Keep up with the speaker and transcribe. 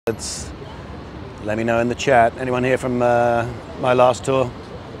Let me know in the chat. Anyone here from my last tour?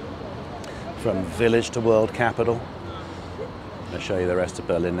 From village to world capital. I'll show you the rest of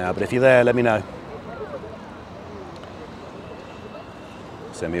Berlin now, but if you're there, let me know.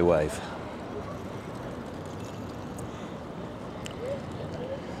 Send me a wave.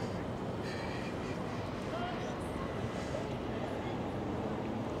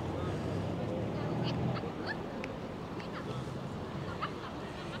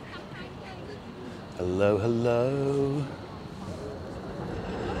 Hello, hello.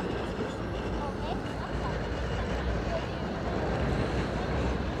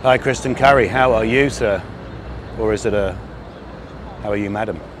 Hi, Kristen Curry. How are you, sir? Or is it a, how are you,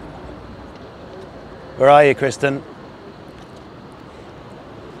 madam? Where are you, Kristen?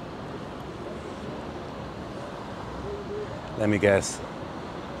 Let me guess.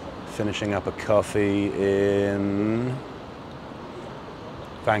 Finishing up a coffee in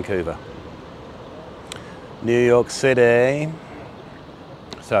Vancouver. New York City.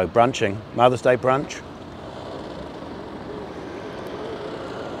 So, brunching. Mother's Day brunch.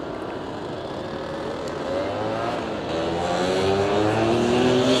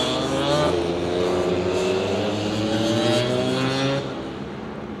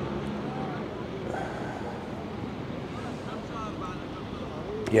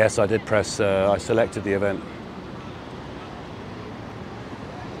 Yes, I did press, I selected the event.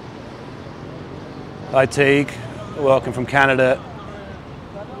 Hi Teague, welcome from Canada.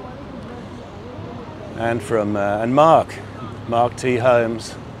 And from, and Mark T.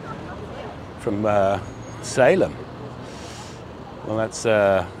 Holmes from Salem. Well, that's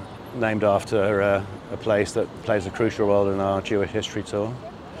named after a place that plays a crucial role in our Jewish history tour.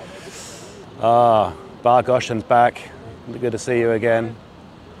 Ah, Bar Goshen's back, good to see you again.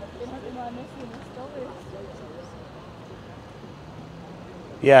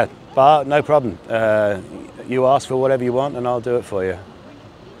 Yeah, Bar, no problem. You ask for whatever you want and I'll do it for you.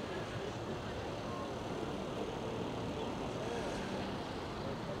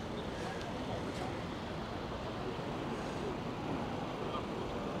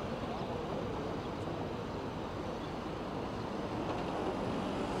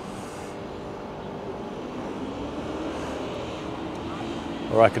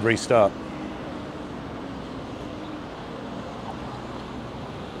 Or I could restart.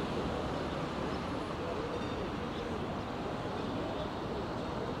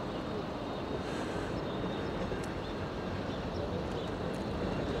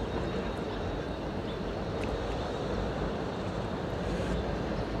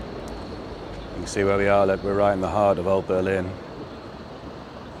 You can see where we are, look, we're right in the heart of old Berlin.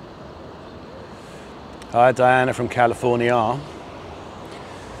 Hi Diana from California.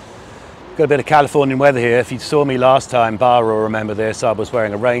 Got a bit of Californian weather here. If you saw me last time, Bar will remember this. I was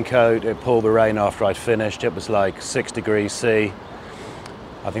wearing a raincoat, it poured the rain after I'd finished. It was like 6 degrees C.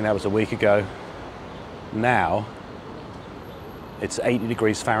 I think that was a week ago. Now, it's 80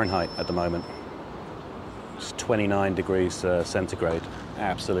 degrees Fahrenheit at the moment. It's 29 degrees centigrade.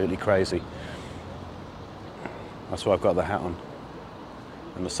 Absolutely crazy. That's why I've got the hat on.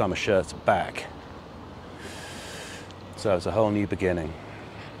 And the summer shirt's back. So it's a whole new beginning.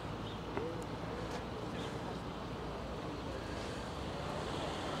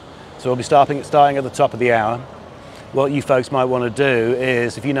 So we'll be starting at the top of the hour. What you folks might want to do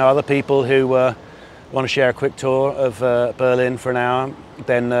is, if you know other people who want to share a quick tour of Berlin for an hour,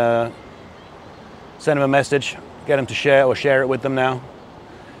 then send them a message, get them to share or share it with them now.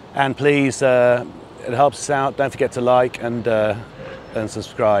 And please, it helps us out. Don't forget to like and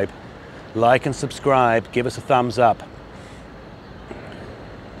subscribe. Like and subscribe. Give us a thumbs up.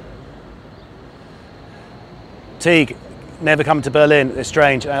 Teague, never come to Berlin. It's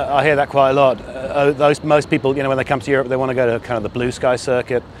strange. I hear that quite a lot. Most people, you know, when they come to Europe, they want to go to kind of the blue sky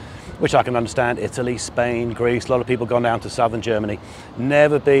circuit, which I can understand. Italy, Spain, Greece. A lot of people gone down to southern Germany.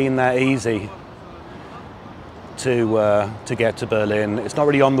 Never been that easy to get to Berlin. It's not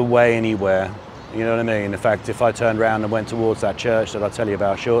really on the way anywhere. You know what I mean? In fact, if I turned around and went towards that church that I'll tell you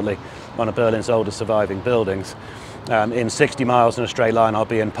about shortly, one of Berlin's oldest surviving buildings, in 60 miles in a straight line, I'll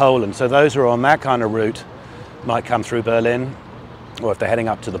be in Poland. So those who are on that kind of route might come through Berlin, or if they're heading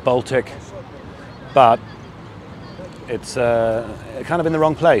up to the Baltic. But it's kind of in the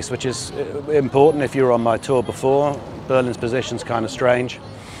wrong place, which is important if you were on my tour before. Berlin's position's kind of strange,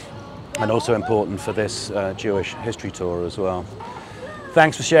 and also important for this Jewish history tour as well.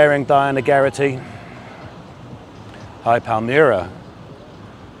 Thanks for sharing, Diana Garrity. Hi, Palmyra.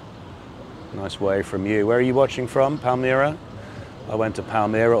 Nice wave from you. Where are you watching from, Palmyra? I went to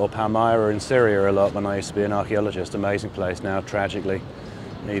Palmyra or Palmyra in Syria a lot when I used to be an archaeologist. Amazing place now, tragically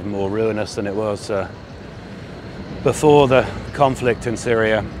even more ruinous than it was before the conflict in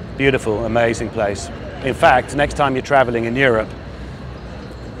Syria. Beautiful, amazing place. In fact, next time you're traveling in Europe,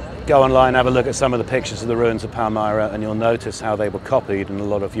 go online, have a look at some of the pictures of the ruins of Palmyra, and you'll notice how they were copied in a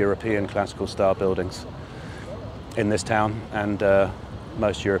lot of European classical style buildings in this town, and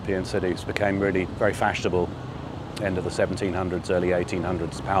most European cities became really very fashionable end of the 1700s, early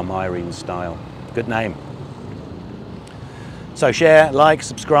 1800s, Palmyrene style. Good name. So share, like,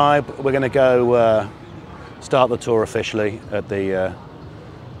 subscribe. We're going to go start the tour officially at the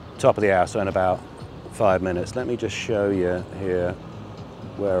top of the hour, so in about 5 minutes. Let me just show you here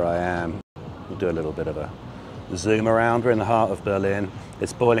where I am. We'll do a little bit of a zoom around. We're in the heart of Berlin.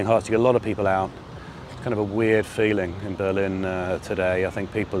 It's boiling hot, so you get a lot of people out. It's kind of a weird feeling in Berlin today. I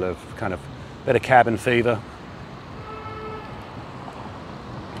think people have kind of a bit of cabin fever.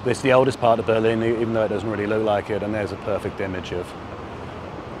 This is the oldest part of Berlin, even though it doesn't really look like it, and there's a perfect image of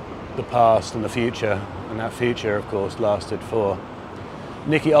the past and the future, and that future, of course, lasted for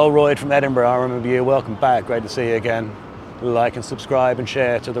Nicky Olroyd from Edinburgh. I remember you. Welcome back. Great to see you again. Like and subscribe and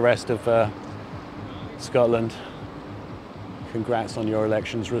share to the rest of Scotland. Congrats on your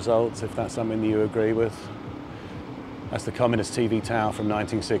elections results, if that's something that you agree with. That's the Communist TV tower from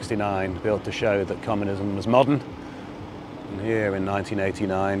 1969, built to show that communism was modern. And here in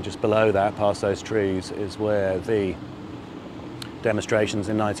 1989, just below that, past those trees, is where the demonstrations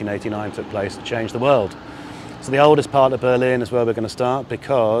in 1989 took place to change the world. So the oldest part of Berlin is where we're going to start,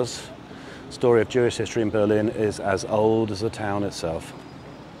 because the story of Jewish history in Berlin is as old as the town itself.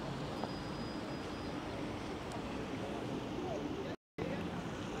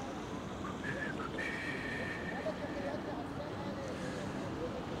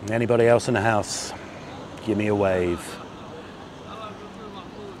 Anybody else in the house? Give me a wave.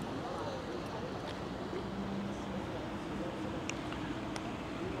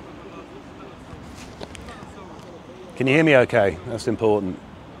 Can you hear me okay? That's important,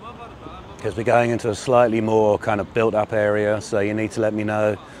 because we're going into a slightly more kind of built up area, so you need to let me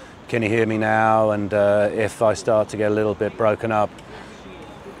know, can you hear me now? And if I start to get a little bit broken up,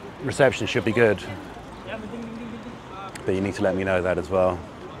 reception should be good, but you need to let me know that as well.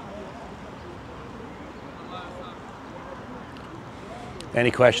 Any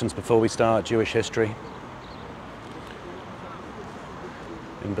questions before we start Jewish history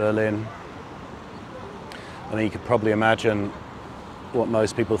in Berlin? I mean, you could probably imagine what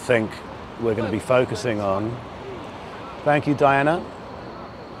most people think we're going to be focusing on. Thank you, Diana.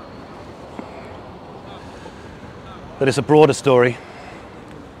 But it's a broader story.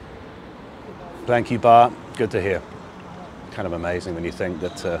 Thank you, Bart. Good to hear. Kind of amazing when you think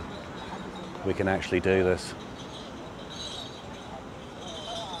that we can actually do this.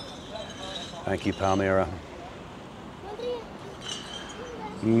 Thank you, Palmyra.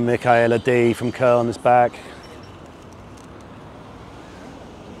 Michaela D from Köln is back.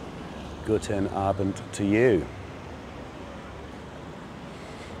 Guten Abend to you.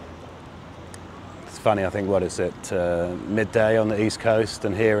 It's funny, I think, what is it, midday on the East Coast,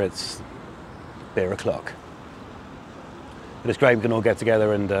 and here it's beer o'clock. But it's great we can all get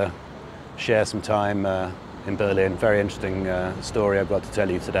together and share some time in Berlin. Very interesting story I've got to tell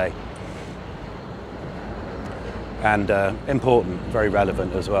you today. And important, very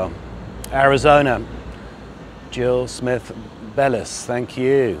relevant as well. Arizona, Jill Smith Bellis, thank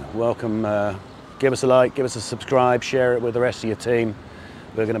you. Welcome. Give us a like, give us a subscribe, share it with the rest of your team.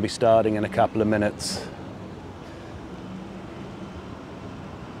 We're going to be starting in a couple of minutes.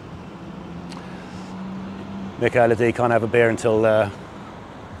 Michaela D can't have a beer until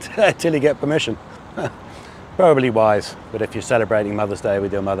you get permission. Probably wise, but if you're celebrating Mother's Day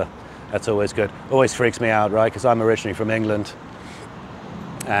with your mother, that's always good. Always freaks me out, right? Because I'm originally from England,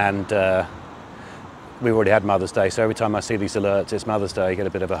 and we've already had Mother's Day, so every time I see these alerts, it's Mother's Day, I get a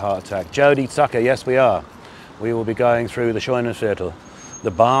bit of a heart attack. Jodie Tucker, yes we are. We will be going through the Scheunenviertel,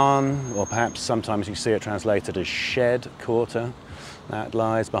 the barn, or perhaps sometimes you see it translated as shed quarter. That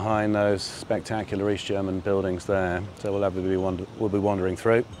lies behind those spectacular East German buildings there. So we'll be wandering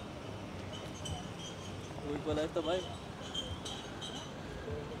through.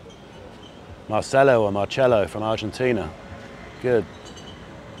 Marcelo or Marcello from Argentina. Good.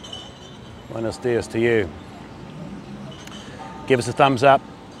 Buenos dias to you. Give us a thumbs up.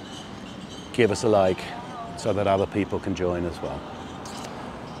 Give us a like so that other people can join as well.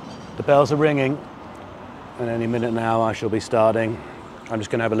 The bells are ringing, and any minute now I shall be starting. I'm just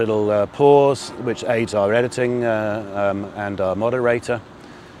going to have a little pause, which aids our editing and our moderator.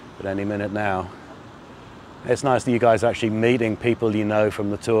 But any minute now. It's nice that you guys are actually meeting people you know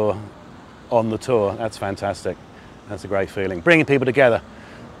from the tour, on the tour. That's fantastic. That's a great feeling. Bringing people together.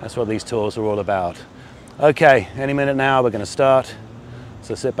 That's what these tours are all about. Okay, any minute now we're going to start,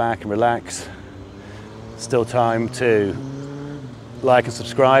 so sit back and relax. Still time to like and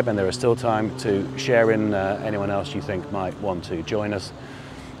subscribe, and there is still time to share in anyone else you think might want to join us.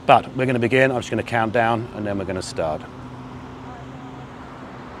 But we're going to begin. I'm just going to count down and then we're going to start.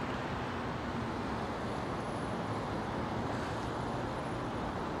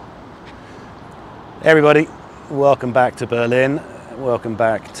 Everybody, welcome back to Berlin. Welcome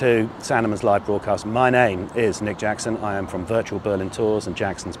back to SANDEMANs live broadcast. My name is Nick Jackson. I am from Virtual Berlin Tours and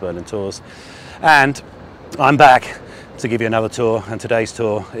Jackson's Berlin Tours. And I'm back to give you another tour, and today's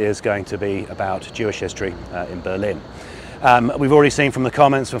tour is going to be about Jewish history in Berlin. We've already seen from the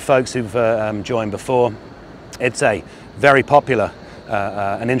comments from folks who've joined before, it's a very popular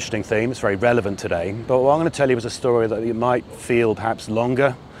and interesting theme. It's very relevant today. But what I'm going to tell you is a story that you might feel perhaps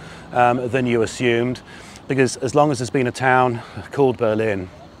longer than you assumed, because as long as there's been a town called Berlin,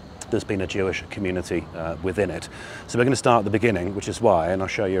 there's been a Jewish community within it. So we're going to start at the beginning, which is why, and I'll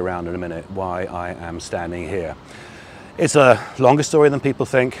show you around in a minute, why I am standing here. It's a longer story than people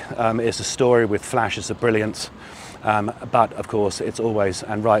think. It's a story with flashes of brilliance, but of course it's always,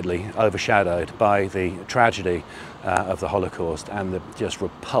 and rightly, overshadowed by the tragedy of the Holocaust and the just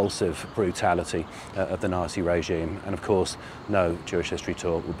repulsive brutality of the Nazi regime. And of course, no Jewish history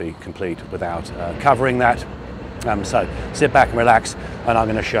tour would be complete without covering that. So sit back and relax, and I'm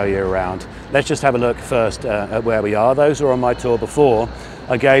going to show you around. Let's just have a look first at where we are. Those who were on my tour before,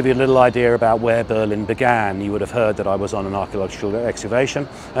 I gave you a little idea about where Berlin began. You would have heard that I was on an archaeological excavation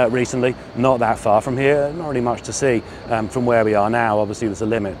recently, not that far from here, not really much to see from where we are now. Obviously there's a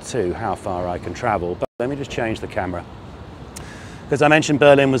limit to how far I can travel, but let me just change the camera. Because I mentioned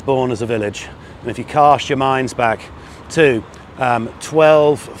Berlin was born as a village, and if you cast your minds back to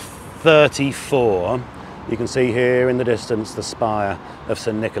 1234, you can see here in the distance the spire of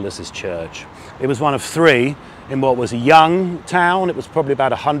St. Nicholas's Church. It was one of three in what was a young town. It was probably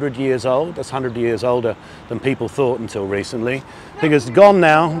about 100 years old. That's 100 years older than people thought until recently. Because gone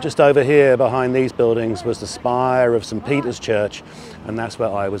now, just over here behind these buildings, was the spire of St. Peter's Church, and that's where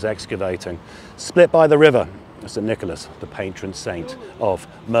I was excavating. Split by the river, St. Nicholas, the patron saint of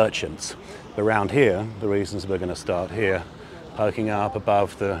merchants. Around here, the reasons we're going to start here, poking up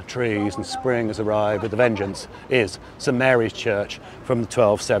above the trees, and spring has arrived with a vengeance, is St. Mary's Church from the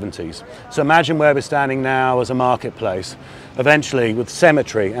 1270s. So imagine where we're standing now as a marketplace, eventually with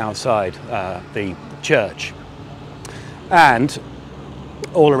cemetery outside the church. And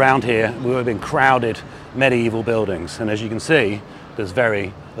all around here we have been crowded medieval buildings, and as you can see, there's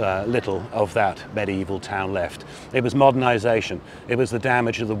very little of that medieval town left. It was modernisation, it was the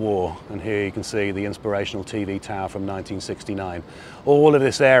damage of the war, and here you can see the inspirational TV tower from 1969. All of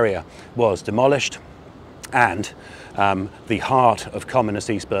this area was demolished, and the heart of communist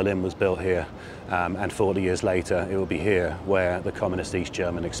East Berlin was built here, and 40 years later it will be here where the communist East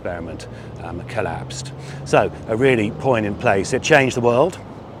German experiment collapsed. So a really poignant place. It changed the world,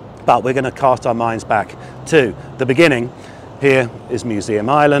 but we're going to cast our minds back to the beginning. Here is Museum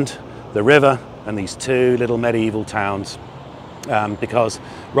Island, the river, and these two little medieval towns. Because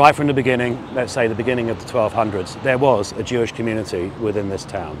right from the beginning, let's say the beginning of the 1200s, there was a Jewish community within this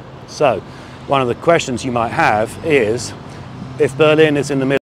town. So one of the questions you might have is, if Berlin is in the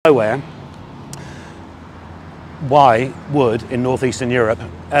middle of nowhere, why would, in northeastern Europe,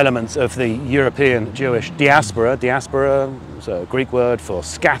 elements of the European Jewish diaspora is a Greek word for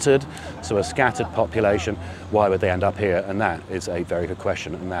scattered, so a scattered population, why would they end up here? And that is a very good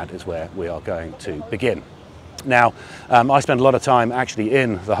question, and that is where we are going to begin. Now, I spend a lot of time actually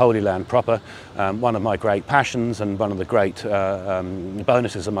in the Holy Land proper. One of my great passions and one of the great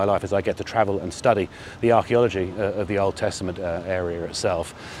bonuses of my life is I get to travel and study the archaeology of the Old Testament area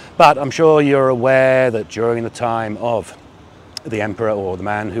itself. But I'm sure you're aware that during the time of the emperor, or the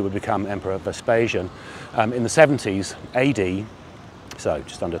man who would become Emperor Vespasian, in the 70s AD, so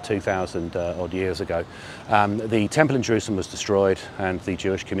just under 2,000 odd years ago, the temple in Jerusalem was destroyed, and the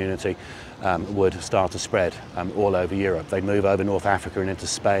Jewish community would start to spread all over Europe. They'd move over North Africa and into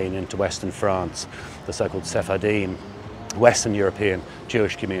Spain, into Western France, the so-called Sephardim, Western European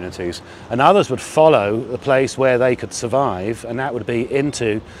Jewish communities. And others would follow the place where they could survive, and that would be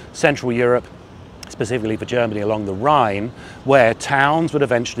into Central Europe, specifically for Germany along the Rhine, where towns would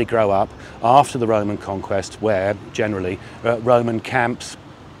eventually grow up after the Roman conquest, where generally Roman camps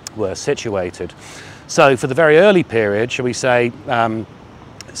were situated. So for the very early period, shall we say,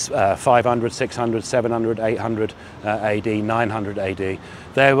 500, 600, 700, 800 AD, 900 AD.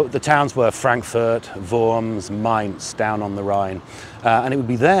 The towns were Frankfurt, Worms, Mainz, down on the Rhine. And it would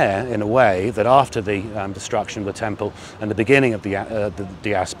be there, in a way, that after the destruction of the temple and the beginning of the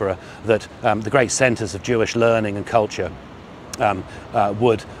diaspora, that the great centres of Jewish learning and culture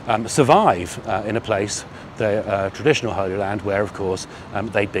would survive in a place, the traditional Holy Land, where, of course,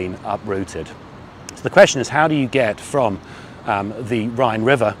 they'd been uprooted. So the question is, how do you get from the Rhine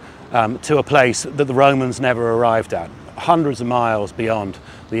River to a place that the Romans never arrived at, hundreds of miles beyond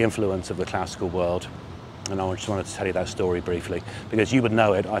the influence of the classical world? And I just wanted to tell you that story briefly, because you would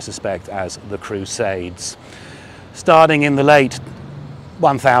know it, I suspect, as the Crusades. Starting in the late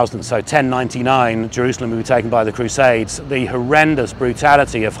 1000, so 1099, Jerusalem would be taken by the Crusades. The horrendous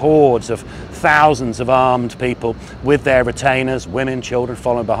brutality of hordes of thousands of armed people with their retainers, women, children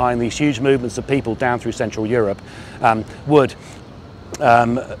following behind, these huge movements of people down through Central Europe would,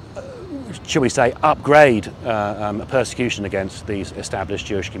 shall we say, upgrade persecution against these established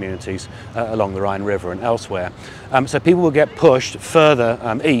Jewish communities along the Rhine River and elsewhere. So people will get pushed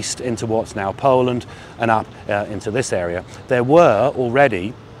further east into what's now Poland and up into this area. There were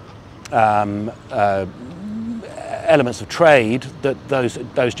already elements of trade that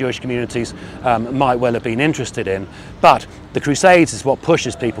those Jewish communities might well have been interested in, but the Crusades is what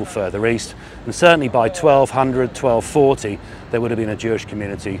pushes people further east, and certainly by 1200, 1240 there would have been a Jewish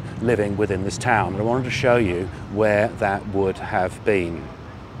community living within this town, and I wanted to show you where that would have been.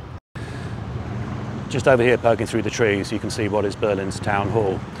 Just over here, poking through the trees, you can see what is Berlin's town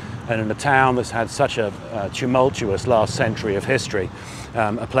hall. And in a town that's had such a tumultuous last century of history,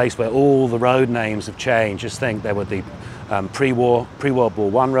 a place where all the road names have changed. Just think, there were the pre-World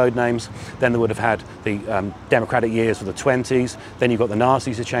War I road names, then they would have had the democratic years of the 20s, then you've got the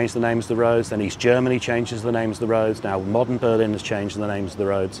Nazis who changed the names of the roads, then East Germany changes the names of the roads, now modern Berlin has changed the names of the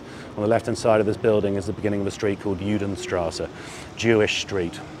roads. On the left-hand side of this building is the beginning of a street called Judenstrasse, Jewish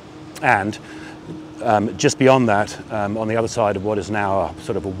Street. And just beyond that, on the other side of what is now a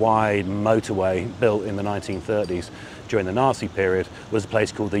sort of a wide motorway built in the 1930s during the Nazi period, was a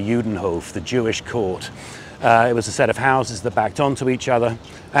place called the Judenhof, the Jewish court. It was a set of houses that backed onto each other,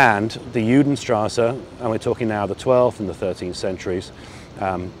 and the Judenstrasse, and we're talking now the 12th and the 13th centuries,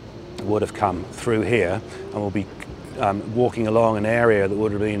 would have come through here, and will be walking along an area that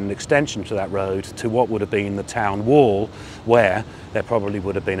would have been an extension to that road to what would have been the town wall, where there probably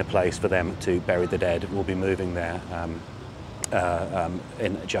would have been a place for them to bury the dead. We'll be moving there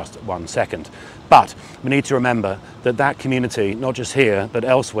in just 1 second. But we need to remember that that community, not just here, but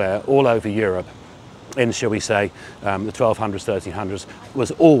elsewhere, all over Europe, in, shall we say, the 1200s, 1300s,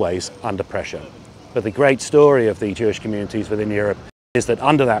 was always under pressure. But the great story of the Jewish communities within Europe is that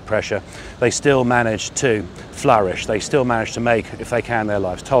under that pressure, they still managed to flourish. They still managed to make, if they can, their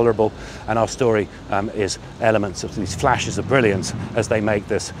lives tolerable. And our story is elements of these flashes of brilliance as they make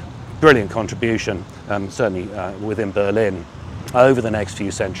this brilliant contribution, certainly within Berlin, over the next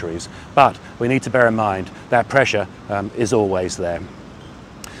few centuries. But we need to bear in mind that pressure is always there.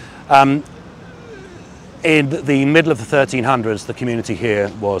 In the middle of the 1300s, the community here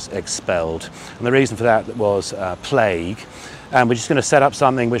was expelled. And the reason for that was plague. And we're just going to set up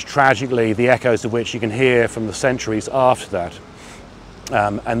something which tragically, the echoes of which you can hear from the centuries after that.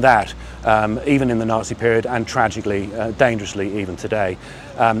 And that, even in the Nazi period, and tragically, dangerously even today,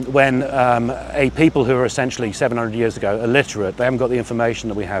 when a people who are essentially 700 years ago illiterate, they haven't got the information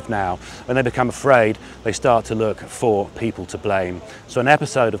that we have now, when they become afraid, they start to look for people to blame. So an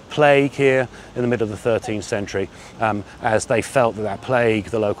episode of plague here in the middle of the 13th century, as they felt that that plague,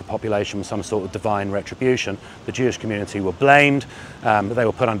 the local population, was some sort of divine retribution, the Jewish community were blamed, they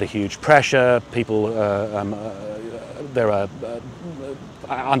were put under huge pressure, people, there are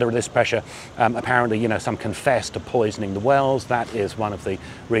under this pressure, apparently, some confessed to poisoning the wells. That is one of the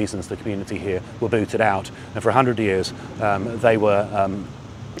reasons the community here were booted out. And for 100 years, they were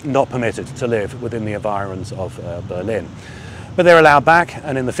not permitted to live within the environs of Berlin. But they're allowed back,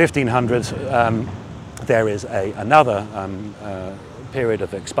 and in the 1500s, there is another period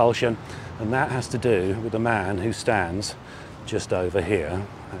of expulsion, and that has to do with the man who stands just over here.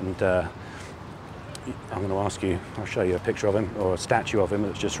 And I'm going to ask you, I'll show you a picture of him, or a statue of him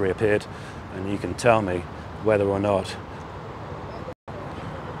that's just reappeared, and you can tell me whether or not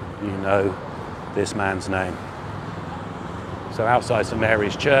you know this man's name. So outside St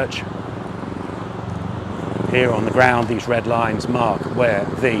Mary's Church, here on the ground, these red lines mark where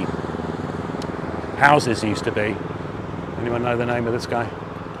the houses used to be. Anyone know the name of this guy?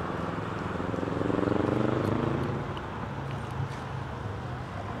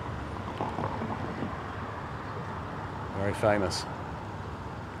 Very famous.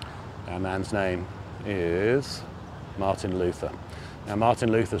 That man's name is Martin Luther. Now, Martin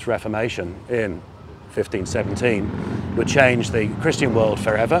Luther's Reformation in 1517 would change the Christian world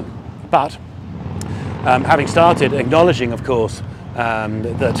forever, but having started acknowledging, of course,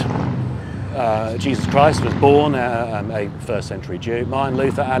 that Jesus Christ was born a first century Jew. Martin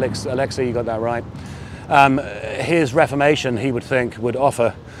Luther, Alexa, you got that right. His Reformation, he would think, would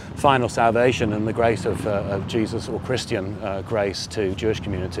offer final salvation and the grace of Jesus, or Christian grace, to Jewish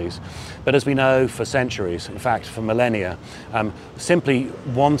communities. But as we know, for centuries, in fact for millennia, simply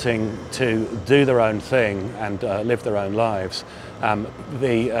wanting to do their own thing and live their own lives,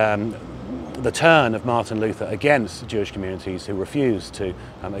 the turn of Martin Luther against Jewish communities who refused to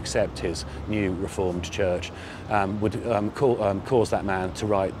accept his new Reformed church would cause that man to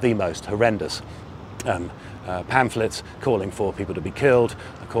write the most horrendous pamphlets calling for people to be killed,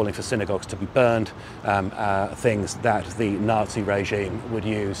 calling for synagogues to be burned, things that the Nazi regime would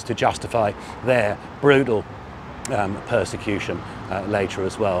use to justify their brutal persecution later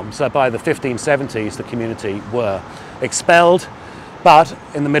as well. So by the 1570s the community were expelled, but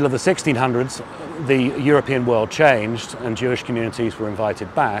in the middle of the 1600s the European world changed and Jewish communities were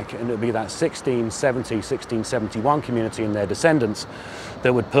invited back, and it would be that 1671 community and their descendants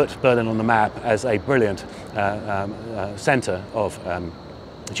that would put Berlin on the map as a brilliant centre of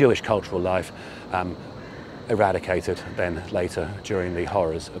Jewish cultural life, eradicated then later during the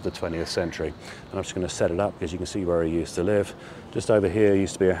horrors of the 20th century. And I'm just going to set it up because you can see where he used to live. Just over here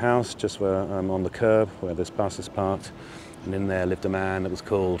used to be a house, just where on the curb where this bus is parked, and in there lived a man that was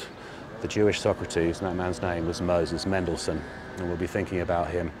called the Jewish Socrates, and that man's name was Moses Mendelssohn, and we'll be thinking about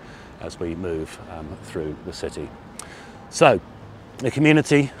him as we move through the city. So, the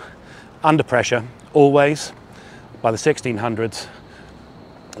community under pressure, always. By the 1600s,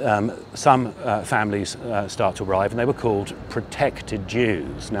 some families start to arrive, and they were called protected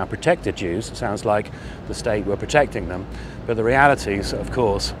Jews. Now, protected Jews sounds like the state were protecting them, but the realities, of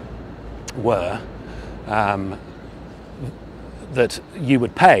course, were that you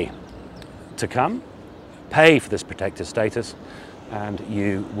would pay to come, pay for this protected status, and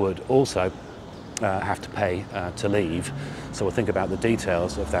you would also have to pay to leave. So we'll think about the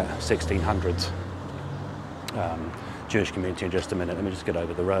details of that 1600s Jewish community in just a minute. Let me just get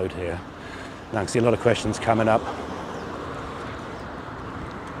over the road here. Now I can see a lot of questions coming up.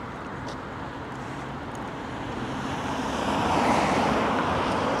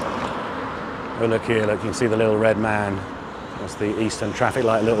 Oh, look here, look, you can see the little red man. That's the eastern traffic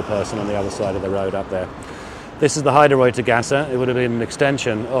light, little person on the other side of the road up there. This is the Heidereutergasse. It would have been an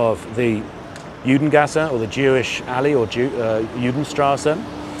extension of the Judengasse, or the Jewish alley, or Judenstrasse.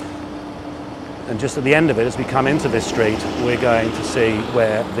 And just at the end of it, as we come into this street, we're going to see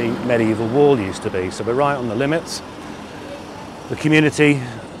where the medieval wall used to be. So we're right on the limits. The community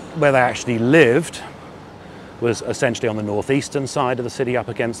where they actually lived was essentially on the northeastern side of the city, up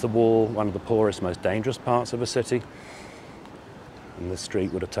against the wall, one of the poorest, most dangerous parts of a city. And this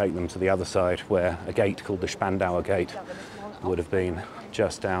street would have taken them to the other side, where a gate called the Spandauer Gate would have been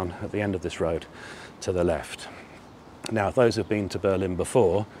just down at the end of this road to the left. Now, those who've been to Berlin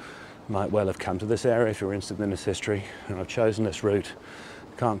before might well have come to this area if you're interested in this history, and I've chosen this route.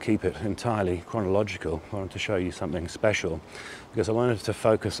 Can't keep it entirely chronological. I wanted to show you something special because I wanted to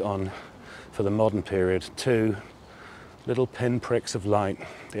focus on, for the modern period, two little pinpricks of light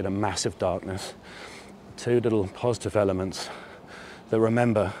in a massive darkness, two little positive elements that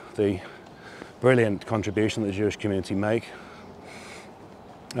remember the brilliant contribution that the Jewish community make,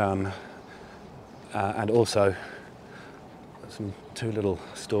 and also two little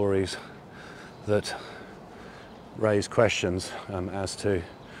stories that raise questions as to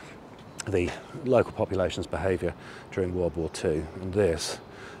the local population's behaviour during World War II. And this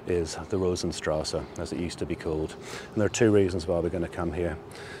is the Rosenstrasse, as it used to be called. And there are two reasons why we're going to come here.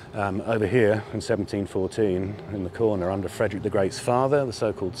 Over here in 1714, in the corner, under Frederick the Great's father, the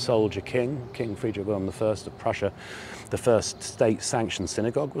so-called soldier king, King Friedrich I of Prussia, the first state-sanctioned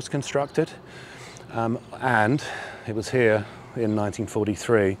synagogue was constructed. And it was here in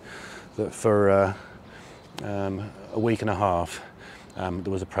 1943 that for a week and a half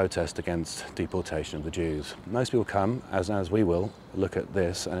there was a protest against deportation of the Jews. Most people come, as we will, look at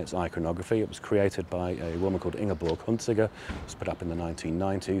this and its iconography. It was created by a woman called Ingeborg Hunziger. It was put up in the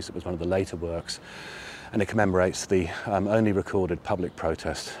 1990s. It was one of the later works, and it commemorates the only recorded public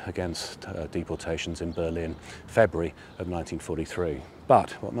protest against deportations in Berlin, February of 1943.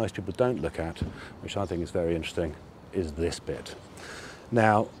 But what most people don't look at, which I think is very interesting, is this bit.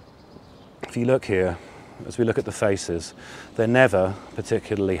 Now, if you look here, as we look at the faces, they're never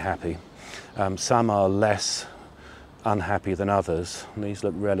particularly happy. Some are less unhappy than others. And these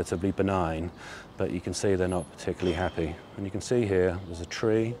look relatively benign, but you can see they're not particularly happy. And you can see here there's a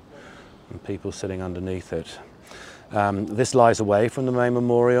tree and people sitting underneath it. This lies away from the main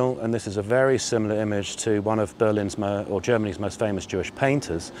memorial, and this is a very similar image to one of Germany's most famous Jewish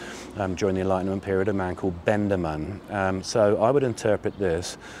painters during the Enlightenment period, a man called Bendemann. So I would interpret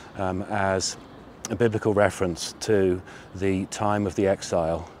this as a biblical reference to the time of the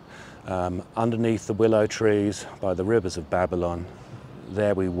exile. Underneath the willow trees by the rivers of Babylon,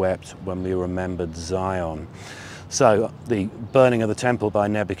 there we wept when we remembered Zion. So the burning of the temple by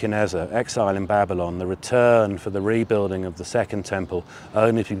Nebuchadnezzar, exile in Babylon, the return for the rebuilding of the second temple,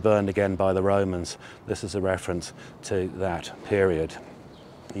 only to be burned again by the Romans. This is a reference to that period.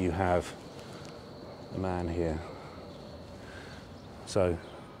 You have a man here. So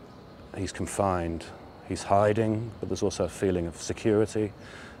he's confined, he's hiding, but there's also a feeling of security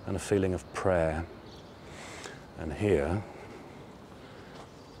and a feeling of prayer. And here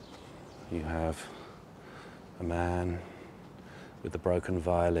you have a man with a broken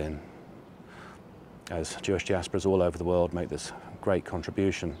violin, as Jewish diasporas all over the world make this great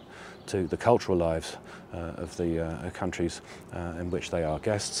contribution to the cultural lives of the countries in which they are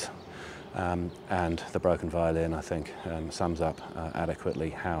guests. And the broken violin, I think, sums up adequately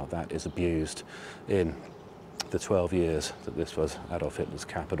how that is abused in the 12 years that this was Adolf Hitler's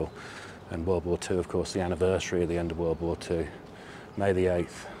capital. And World War II, of course, the anniversary of the end of World War II, May the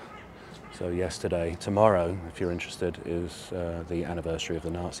 8th. So yesterday, tomorrow, if you're interested, is the anniversary of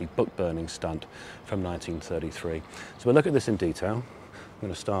the Nazi book burning stunt from 1933. So we'll look at this in detail. I'm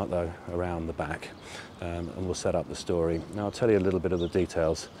going to start though around the back and we'll set up the story. Now I'll tell you a little bit of the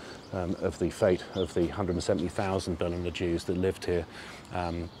details of the fate of the 170,000 Berliner Jews that lived here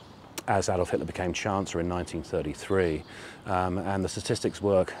as Adolf Hitler became Chancellor in 1933. And the statistics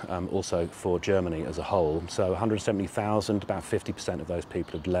work also for Germany as a whole. So 170,000, about 50% of those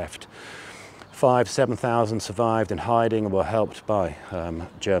people had left. 7,000 survived in hiding and were helped by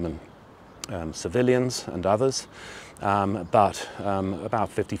German civilians and others. But about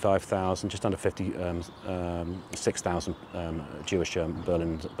 55,000, just under 56,000 Jewish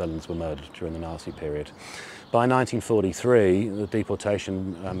Berlins were murdered during the Nazi period. By 1943, the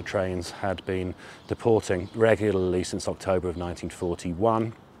deportation trains had been deporting regularly since October of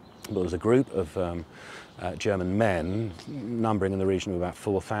 1941. There was a group of German men, numbering in the region of about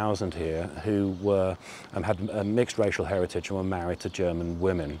 4,000 here, who had a mixed racial heritage and were married to German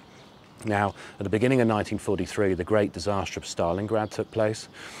women. Now, at the beginning of 1943, the great disaster of Stalingrad took place.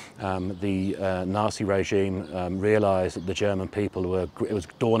 The Nazi regime realized that the German people it was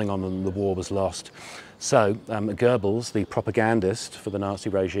dawning on them the war was lost. So Goebbels, the propagandist for the Nazi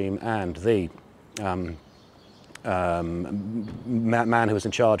regime, and the man who was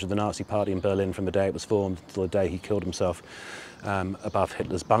in charge of the Nazi party in Berlin from the day it was formed until the day he killed himself above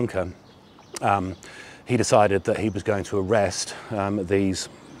Hitler's bunker, he decided that he was going to arrest these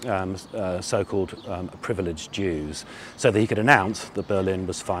so-called privileged Jews, so that he could announce that Berlin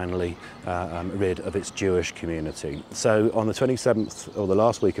was finally rid of its Jewish community. So on the 27th, or the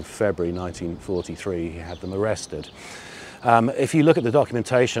last week of February 1943, he had them arrested. If you look at the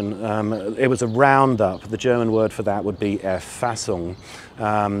documentation, it was a roundup. The German word for that would be Erfassung.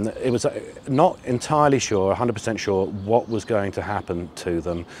 It was not entirely sure, 100% sure, what was going to happen to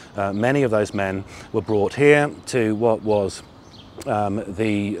them. Many of those men were brought here to what was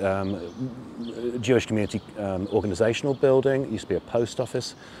the Jewish Community Organizational Building. It used to be a post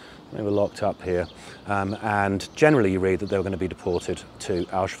office. They were locked up here, and generally you read that they were going to be deported to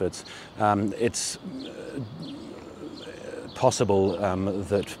Auschwitz. It's possible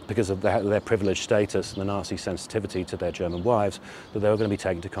that because of their privileged status and the Nazi sensitivity to their German wives, that they were going to be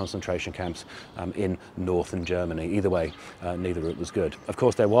taken to concentration camps in northern Germany. Either way, neither route was good. Of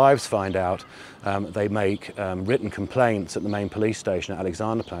course, their wives find out. They make written complaints at the main police station at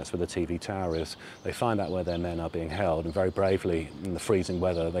Alexanderplatz, where the TV tower is. They find out where their men are being held, and very bravely, in the freezing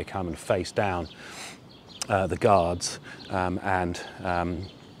weather, they come and face down the guards and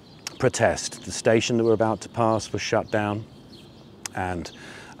protest. The station that we're about to pass was shut down, and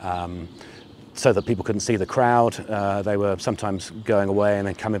so that people couldn't see the crowd. They were sometimes going away and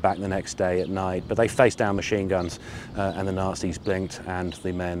then coming back the next day at night, but they faced down machine guns and the Nazis blinked and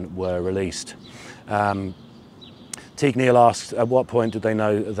the men were released. 10 Teague Neal asks, at what point did they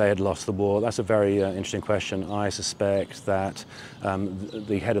know they had lost the war? That's a very interesting question. I suspect that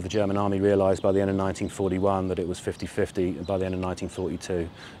the head of the German army realized by the end of 1941 that it was 50-50, and by the end of 1942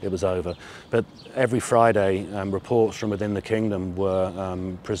 it was over. But every Friday, reports from within the kingdom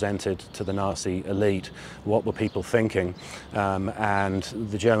were presented to the Nazi elite. What were people thinking? And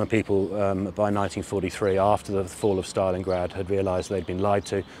the German people, by 1943, after the fall of Stalingrad, had realized they'd been lied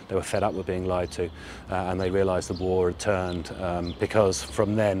to. They were fed up with being lied to, and they realized the war had turned, because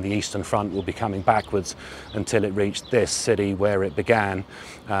from then the Eastern Front will be coming backwards until it reached this city where it began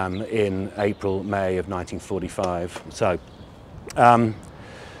in April, May of 1945. So,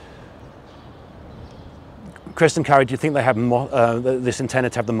 Kristen Curry, do you think they have this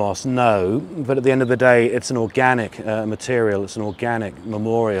intended to have the mosque? No, but at the end of the day, it's an organic material, it's an organic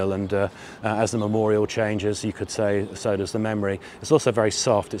memorial, and as the memorial changes, you could say, so does the memory. It's also very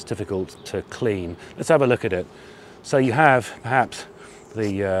soft, it's difficult to clean. Let's have a look at it. So you have perhaps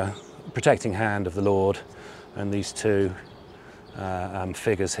the protecting hand of the Lord and these two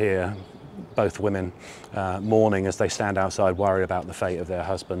figures here, both women mourning as they stand outside, worry about the fate of their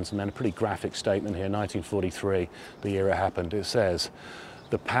husbands. And then a pretty graphic statement here, 1943, the year it happened. It says,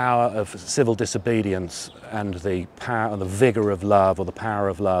 the power of civil disobedience and the power and the vigor of love, or the power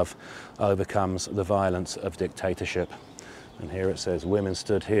of love, overcomes the violence of dictatorship. And here it says, women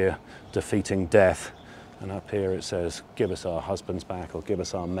stood here defeating death. And up here it says, give us our husbands back, or give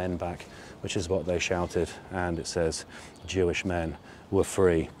us our men back, which is what they shouted. And it says, Jewish men were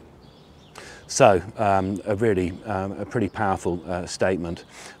free. So, a pretty powerful statement.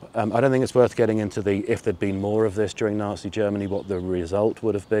 I don't think it's worth getting into if there'd been more of this during Nazi Germany, what the result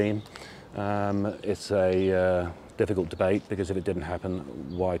would have been. It's a difficult debate, because if it didn't happen,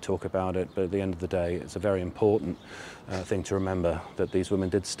 why talk about it? But at the end of the day, it's a very important thing to remember, that these women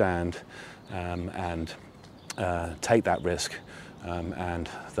did stand and take that risk, and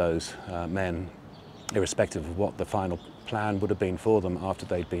those men, irrespective of what the final plan would have been for them after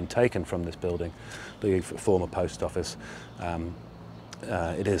they'd been taken from this building, the former post office.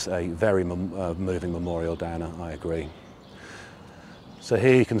 It is a very moving memorial, Dana, I agree. So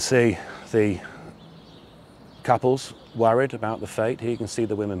here you can see the couples worried about the fate. Here you can see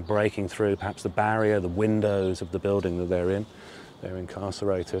the women breaking through perhaps the barrier, the windows of the building that they're in. They're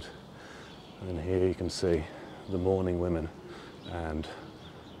incarcerated. And here you can see the mourning women and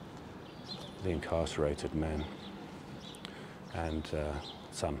the incarcerated men, and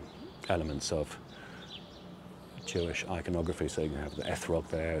some elements of Jewish iconography. So you can have the Ethrog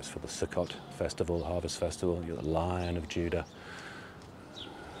there, it's for the Sukkot festival, harvest festival. You've got the Lion of Judah,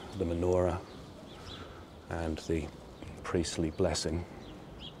 the menorah, and the priestly blessing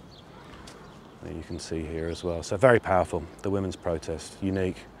that you can see here as well. So very powerful, the women's protest,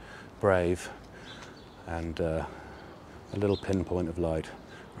 unique, brave, and a little pinpoint of light,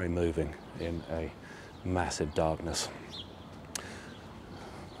 very moving in a massive darkness.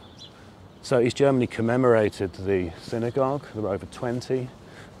 So East Germany commemorated the synagogue. There were over 20. And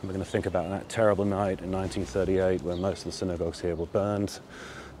we're going to think about that terrible night in 1938 when most of the synagogues here were burned.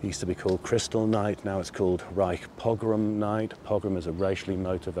 It used to be called Kristall Night, now it's called Reich Pogrom Night. Pogrom is a racially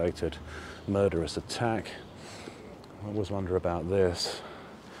motivated murderous attack. I always wonder about this,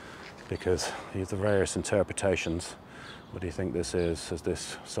 because the various interpretations. What do you think this is, as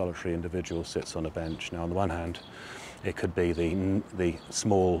this solitary individual sits on a bench? Now, on the one hand, it could be the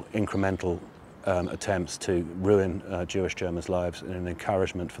small incremental attempts to ruin Jewish Germans' lives and an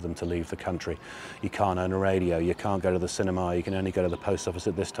encouragement for them to leave the country. You can't own a radio, you can't go to the cinema, you can only go to the post office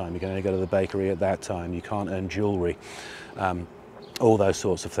at this time, you can only go to the bakery at that time, you can't own jewellery, all those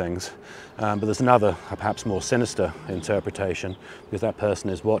sorts of things. But there's another, perhaps more sinister interpretation, because that person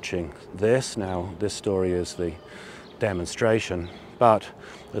is watching this. Now, this story is the demonstration, but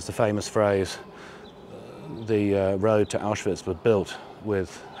there's the famous phrase, the road to Auschwitz was built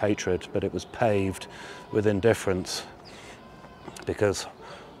with hatred, but it was paved with indifference, because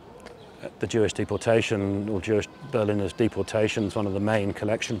the Jewish deportation, or Jewish Berliners' deportation, is one of the main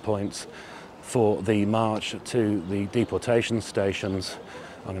collection points for the march to the deportation stations.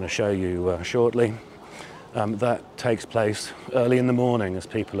 I'm going to show you shortly. That takes place early in the morning as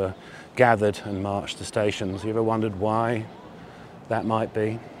people are gathered and marched to stations. You ever wondered why that might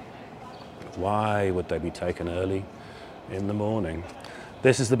be? Why would they be taken early in the morning?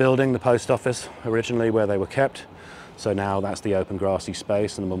 This is the building, the post office, originally where they were kept. So now that's the open grassy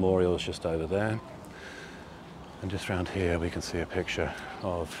space, and the memorial is just over there. And just around here we can see a picture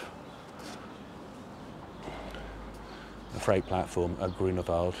of a freight platform at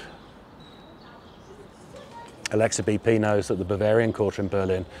Grunewald. Alexa BP knows that the Bavarian Quarter in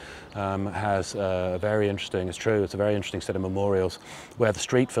Berlin has a very interesting, it's true, it's a very interesting set of memorials where the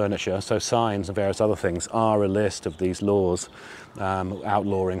street furniture, so signs and various other things, are a list of these laws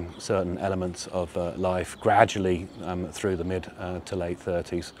outlawing certain elements of life gradually through the mid to late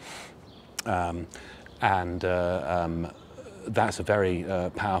 30s. That's a very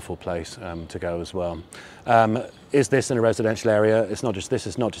powerful place to go as well. Is this in a residential area? This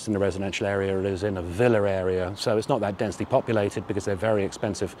is not just in a residential area, it is in a villa area. So it's not that densely populated because they're very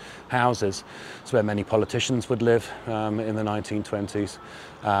expensive houses. It's where many politicians would live in the 1920s.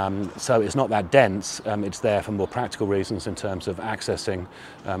 So it's not that dense. It's there for more practical reasons in terms of accessing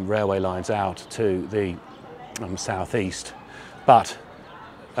railway lines out to the southeast. But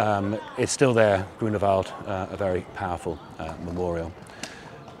it's still there, Grunewald, a very powerful memorial.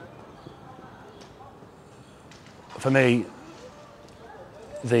 For me,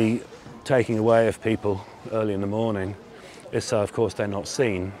 the taking away of people early in the morning is so, of course, they're not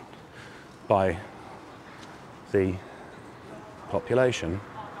seen by the population.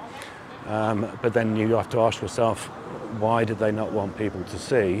 But then you have to ask yourself, why did they not want people to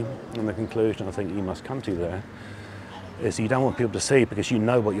see? And the conclusion I think you must come to there is you don't want people to see because you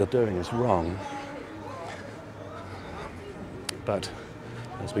know what you're doing is wrong. But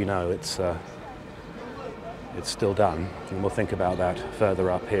as we know, it's still done, and we'll think about that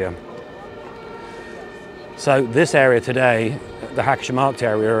further up here. So this area today, the Hackischer Markt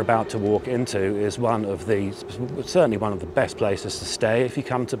area we're about to walk into, is certainly one of the best places to stay if you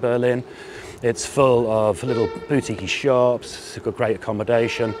come to Berlin. It's full of little boutique shops, it's got great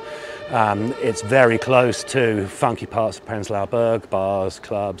accommodation. It's very close to funky parts of Prenzlauer Berg, bars,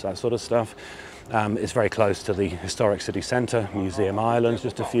 clubs, that sort of stuff. It's very close to the historic city centre, Museum Island,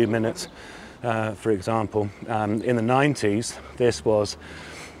 just a few minutes, for example. In the 90s, this was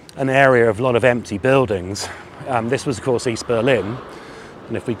an area of a lot of empty buildings. This was, of course, East Berlin.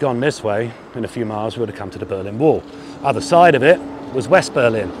 And if we'd gone this way, in a few miles, we would have come to the Berlin Wall. Other side of it was West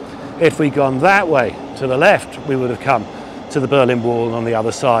Berlin. If we'd gone that way, to the left, we would have come to the Berlin Wall, and on the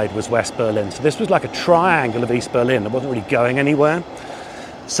other side was West Berlin. So this was like a triangle of East Berlin that wasn't really going anywhere.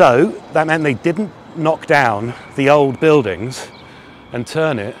 So that meant they didn't knock down the old buildings and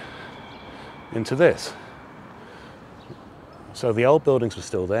turn it into this. So the old buildings were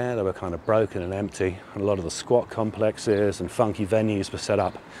still there, they were kind of broken and empty, and a lot of the squat complexes and funky venues were set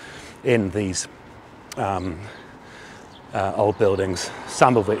up in these old buildings,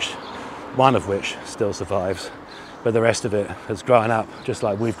 one of which still survives, but the rest of it has grown up just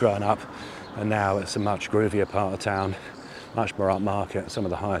like we've grown up, and now it's a much groovier part of town, much more upmarket, some of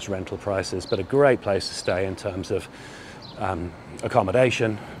the highest rental prices, but a great place to stay in terms of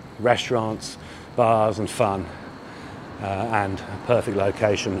accommodation, restaurants, bars and fun, and a perfect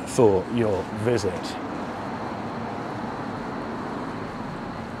location for your visit.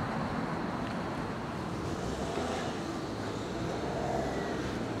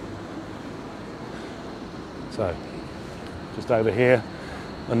 So, just over here,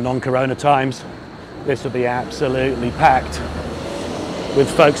 in non-corona times, this will be absolutely packed with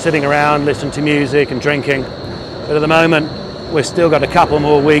folks sitting around listening to music and drinking. But at the moment, we've still got a couple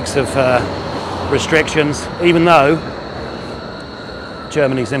more weeks of restrictions, even though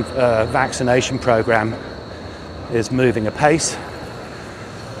Germany's vaccination program is moving apace.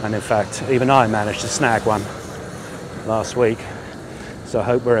 And in fact, even I managed to snag one last week. So I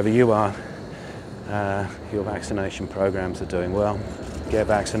hope wherever you are, your vaccination programs are doing well. Get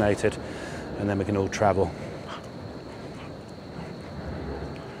vaccinated, and then we can all travel.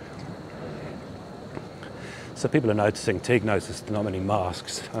 So people are noticing, Teague noticed not many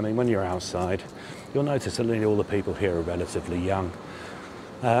masks. I mean, when you're outside, you'll notice that nearly all the people here are relatively young.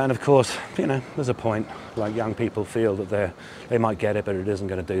 And of course, you know, there's a point, like young people feel that they might get it, but it isn't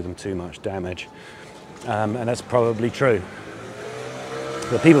going to do them too much damage. And that's probably true.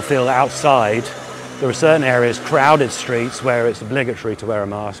 But people feel outside, there are certain areas, crowded streets, where it's obligatory to wear a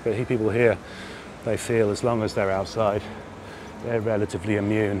mask, but people here, they feel as long as they're outside, they're relatively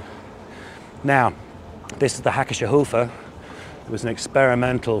immune. Now, this is the Hackischer Hofe. It was an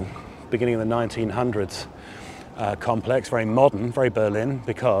experimental, beginning of the 1900s, complex, very modern, very Berlin,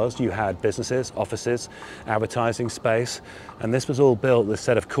 because you had businesses, offices, advertising space, and this was all built, this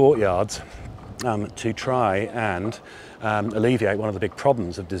set of courtyards, to try and alleviate one of the big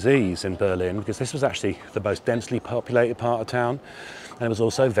problems of disease in Berlin, because this was actually the most densely populated part of town, and it was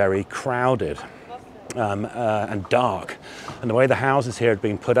also very crowded and dark. And the way the houses here had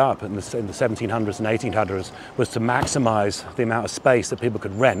been put up in the 1700s and 1800s was to maximize the amount of space that people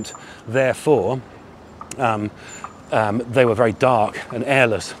could rent. Therefore, they were very dark and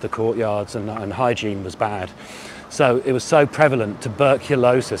airless, the courtyards, and hygiene was bad. So it was so prevalent,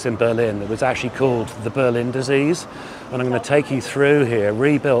 tuberculosis in Berlin, it was actually called the Berlin disease. And I'm going to take you through here,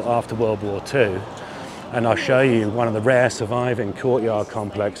 rebuilt after World War II, and I'll show you one of the rare surviving courtyard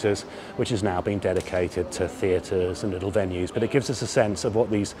complexes, which has now been dedicated to theatres and little venues. But it gives us a sense of what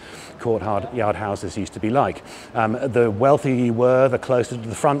these courtyard houses used to be like. The wealthier you were, the closer to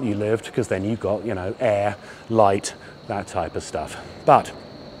the front you lived, because then you got, you know, air, light, that type of stuff. But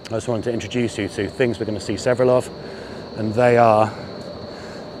I just wanted to introduce you to things we're going to see several of, and they are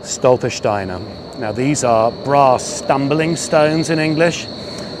Stolpersteine. Now these are brass stumbling stones in English,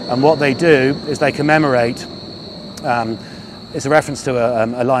 and what they do is they commemorate, it's a reference to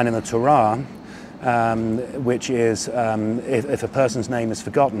a line in the Torah, which is if a person's name is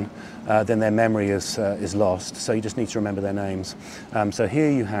forgotten, then their memory is lost. So you just need to remember their names. So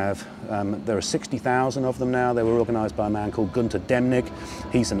here you have, there are 60,000 of them now. They were organised by a man called Gunter Demnig.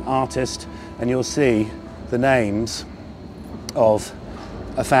 He's an artist, and you'll see the names of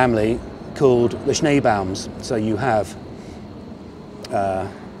a family called the Schneebaums. So you have,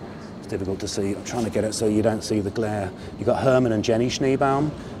 it's difficult to see, I'm trying to get it so you don't see the glare. You've got Hermann and Jenny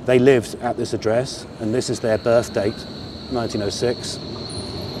Schneebaum. They lived at this address, and this is their birth date, 1906,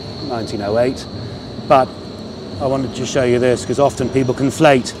 1908. But I wanted to show you this because often people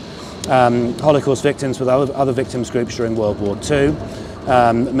conflate Holocaust victims with other victims groups during World War II.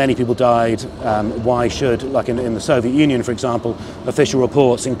 Many people died. Why should, like in the Soviet Union, for example, official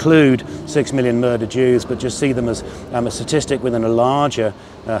reports include 6 million murdered Jews, but just see them as a statistic within a larger,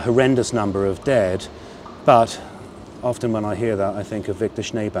 horrendous number of dead. But often when I hear that, I think of Victor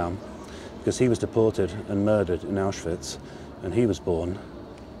Schneebaum, because he was deported and murdered in Auschwitz, and he was born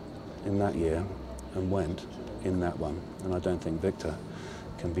in that year and went in that one. And I don't think Victor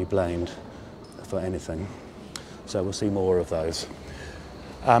can be blamed for anything. So we'll see more of those.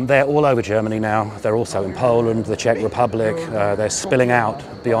 They're all over Germany now. They're also in Poland, the Czech Republic. They're spilling out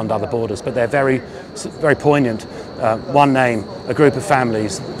beyond other borders, but they're very, very poignant. One name, a group of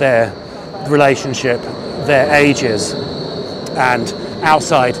families, their relationship, their ages, and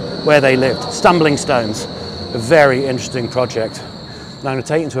outside where they lived. Stumbling Stones, a very interesting project. Now I'm going to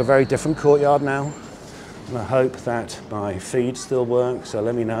take you into a very different courtyard now, and I hope that my feed still works, so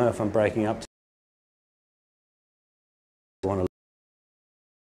let me know if I'm breaking up.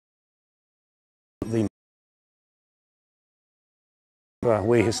 Well,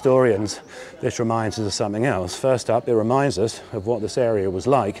 we historians, this reminds us of something else. First up, it reminds us of what this area was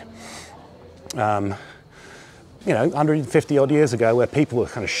like, you know, 150 odd years ago, where people were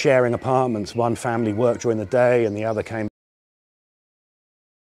kind of sharing apartments. One family worked during the day and the other came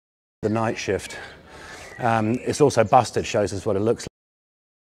the night shift. It's also busted, shows us what it looks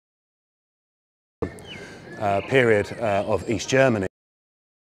like. Period of East Germany,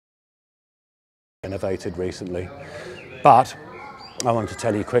 innovated recently. But I wanted to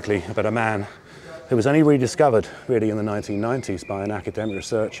tell you quickly about a man who was only rediscovered really in the 1990s by an academic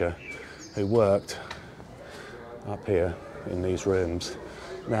researcher who worked up here in these rooms.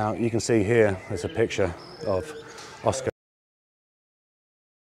 Now you can see here there's a picture of Oscar.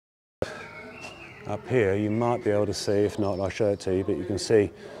 Up here you might be able to see, if not I'll show it to you, but you can see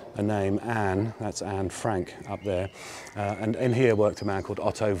a name, Anne, that's Anne Frank up there. And in here worked a man called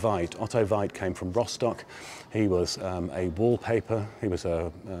Otto Veit. Otto Veit came from Rostock. He was a wallpaper, he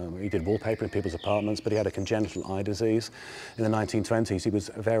did wallpaper in people's apartments, but he had a congenital eye disease. In the 1920s he was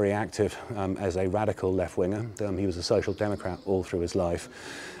very active as a radical left-winger. He was a social democrat all through his life.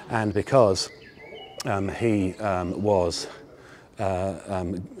 And because he was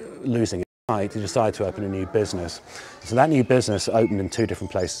losing his sight, he decided to open a new business. So that new business opened in 2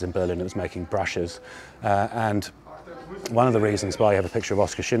 different places in Berlin. It was making brushes. And one of the reasons why you have a picture of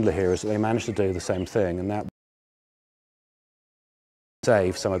Oskar Schindler here is that they managed to do the same thing, and that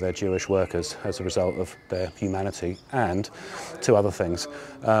save some of their Jewish workers as a result of their humanity, and 2 other things.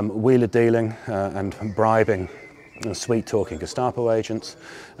 Wheeler dealing and bribing sweet-talking Gestapo agents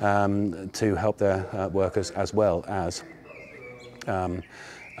to help their workers, as well as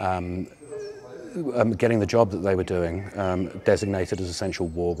getting the job that they were doing designated as essential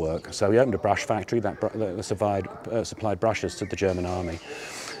war work. So he opened a brush factory that supplied brushes to the German army.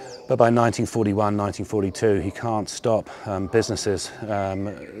 But by 1941, 1942, he can't stop businesses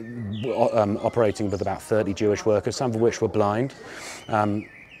operating with about 30 Jewish workers, some of which were blind.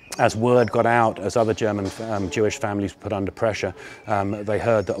 As word got out, as other German Jewish families were put under pressure, they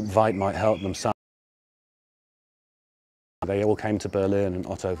heard that Veit might help them. They all came to Berlin and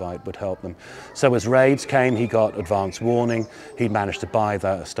Otto Veit would help them. So as raids came, he got advance warning. He managed to buy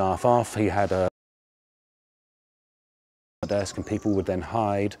the staff off. He had a desk, and people would then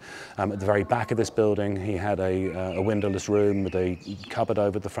hide. At the very back of this building, he had a windowless room with a cupboard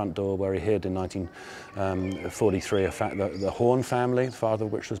over the front door where he hid in 1943 the Horn family, the father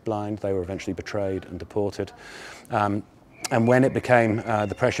of which was blind. They were eventually betrayed and deported. And when it became,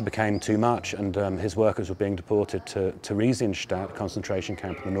 the pressure became too much, and his workers were being deported to Theresienstadt concentration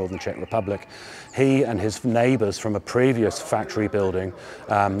camp in the northern Czech Republic, he and his neighbours from a previous factory building,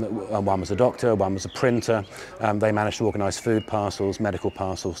 one was a doctor, one was a printer, they managed to organise food parcels, medical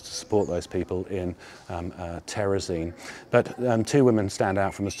parcels to support those people in Terezin. But two women stand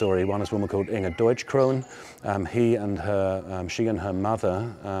out from the story. One is a woman called Inge Deutschkroon. She and her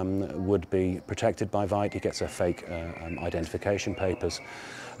mother would be protected by Veit. He gets her fake identification papers.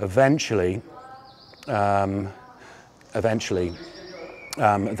 Eventually,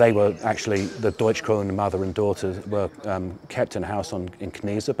 they were actually, the Deutschkroon mother and daughter were kept in a house in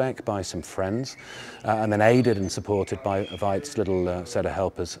Knesebeck by some friends, and then aided and supported by Veit's little set of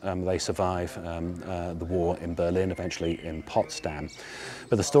helpers. They survive the war in Berlin, eventually in Potsdam.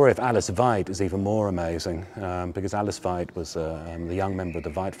 But the story of Alice Veit is even more amazing, because Alice Veit was the young member of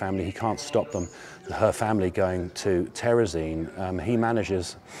the Veit family. He can't stop them, her family, going to Terezin. He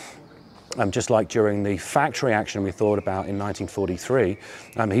manages, just like during the factory action we thought about in 1943,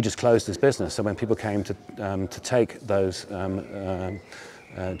 he just closed his business. So when people came to take those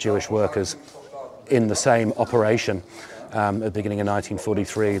Jewish workers in the same operation at the beginning of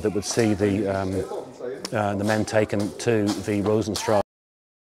 1943, that would see the men taken to the Rosenstraße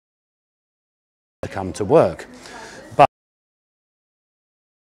to come to work, but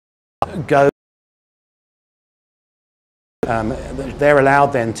they're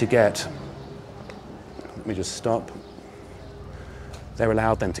allowed then to get. Let me just stop. They're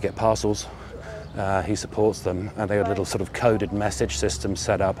allowed then to get parcels. He supports them, and they had a little sort of coded message system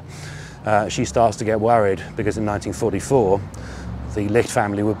set up. She starts to get worried because in 1944, the Licht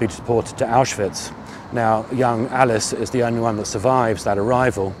family would be deported to Auschwitz. Now, young Alice is the only one that survives that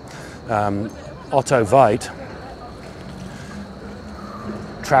arrival. Otto Veit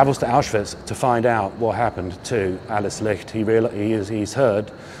travels to Auschwitz to find out what happened to Alice Licht. He's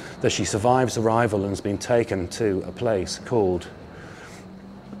heard that she survives arrival and has been taken to a place called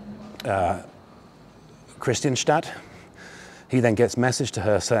Christianstadt. He then gets message to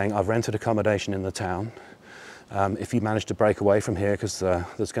her saying, I've rented accommodation in the town. If you manage to break away from here, because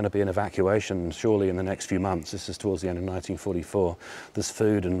there's going to be an evacuation surely in the next few months, this is towards the end of 1944, there's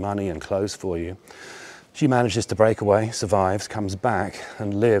food and money and clothes for you. She manages to break away, survives, comes back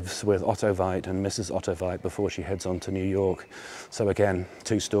and lives with Otto Veit and Mrs. Otto Veit before she heads on to New York. So again,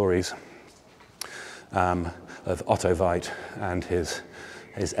 two stories of Otto Veit and his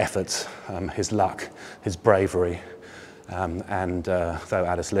efforts, his luck, his bravery. Though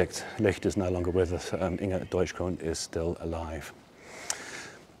Alice Licht is no longer with us, Inge Deutschkroon is still alive.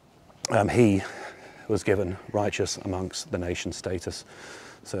 He was given righteous amongst the nation status.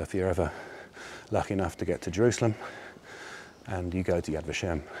 So if you're ever lucky enough to get to Jerusalem and you go to Yad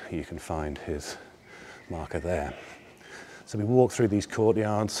Vashem, you can find his marker there. So we walk through these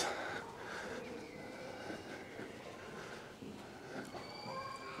courtyards.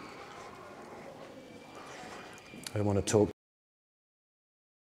 I want to talk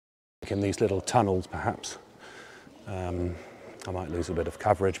in these little tunnels, perhaps. I might lose a bit of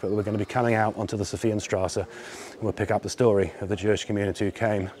coverage, but we're going to be coming out onto the Sophienstrasse, and we'll pick up the story of the Jewish community who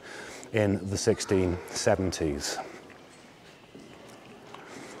came in the 1670s.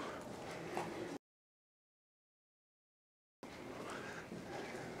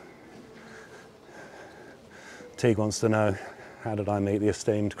 Teague wants to know, how did I meet the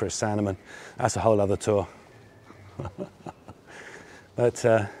esteemed Chris Sandeman? That's a whole other tour.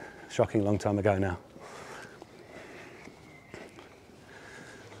 But shocking long time ago now.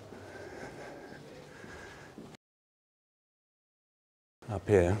 Up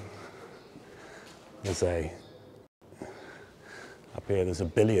here there's a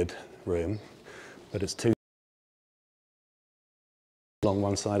billiard room, but it's too along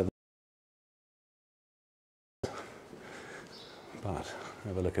one side of the. But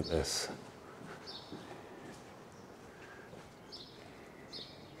have a look at this.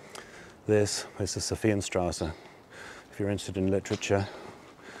 This is the Sophienstrasse. If you're interested in literature,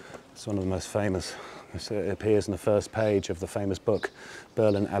 it's one of the most famous. It appears in the first page of the famous book,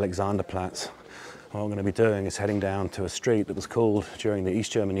 Berlin Alexanderplatz. What I'm going to be doing is heading down to a street that was called, during the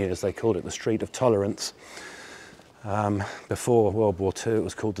East German years, they called it the Street of Tolerance. Before World War II, it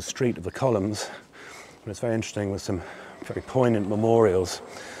was called the Street of the Columns. But it's very interesting with some very poignant memorials.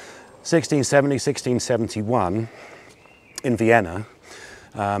 1670, 1671, in Vienna,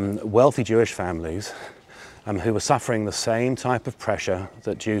 wealthy Jewish families who were suffering the same type of pressure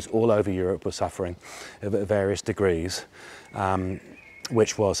that Jews all over Europe were suffering at various degrees,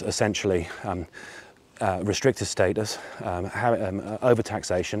 which was essentially restricted status,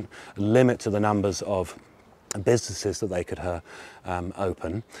 overtaxation, limit to the numbers of businesses that they could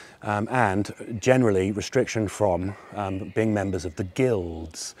open, and generally restriction from being members of the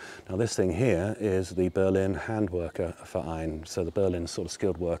guilds. Now this thing here is the Berlin Handwerker Verein, so the Berlin sort of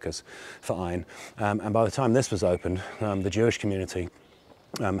skilled workers Verein, and by the time this was opened, the Jewish community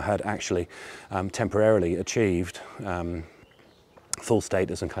had actually temporarily achieved full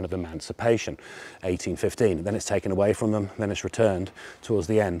status and kind of emancipation, 1815. Then it's taken away from them, then it's returned towards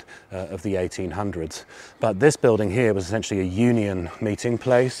the end of the 1800s. But this building here was essentially a union meeting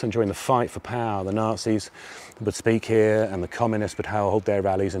place, and during the fight for power, the Nazis would speak here and the communists would hold their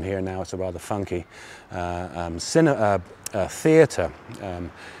rallies in here. Now it's a rather funky theatre, and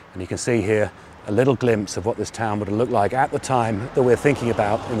you can see here a little glimpse of what this town would have looked like at the time that we're thinking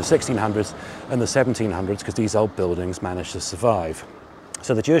about in the 1600s and the 1700s, because these old buildings managed to survive.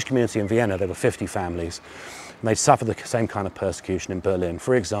 So the Jewish community in Vienna, there were 50 families, and they suffered the same kind of persecution in Berlin.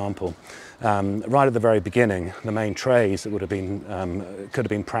 For example, right at the very beginning, the main trades that would have been, could have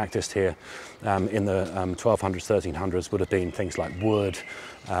been practiced here in the 1200s, 1300s would have been things like wood,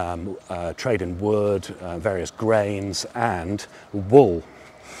 trade in wood, various grains, and wool.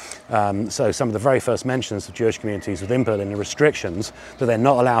 So some of the very first mentions of Jewish communities within Berlin are restrictions that they're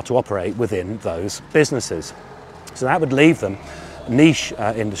not allowed to operate within those businesses. So that would leave them niche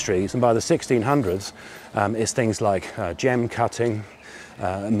industries, and by the 1600s it's things like gem cutting,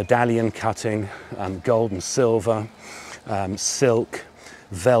 medallion cutting, gold and silver, silk,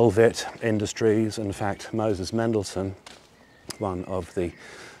 velvet industries. In fact, Moses Mendelssohn, one of the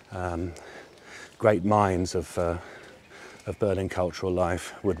great minds of Berlin cultural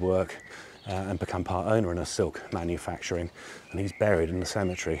life, would work and become part owner in a silk manufacturing, and he's buried in the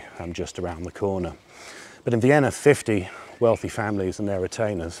cemetery just around the corner. But in Vienna, 50 wealthy families and their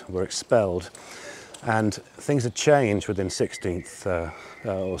retainers were expelled, and things had changed within 16th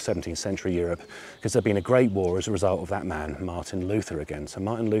or 17th century Europe, because there'd been a great war as a result of that man, Martin Luther, again. So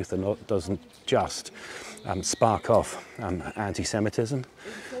Martin Luther doesn't just spark off anti-Semitism,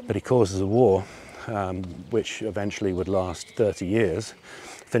 but he causes a war which eventually would last 30 years,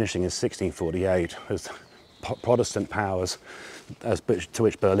 finishing in 1648 as Protestant powers, to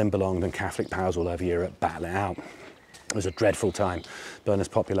which Berlin belonged, and Catholic powers all over Europe battle it out. It was a dreadful time. Berlin's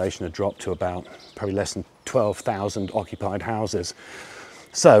population had dropped to about probably less than 12,000 occupied houses.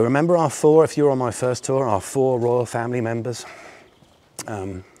 So remember our four, if you were on my first tour, our four royal family members?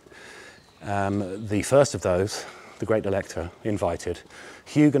 The first of those, the Great Elector, invited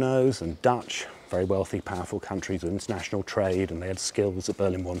Huguenots and Dutch, very wealthy, powerful countries with international trade, and they had skills that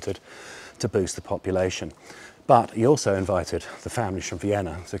Berlin wanted to boost the population. But he also invited the families from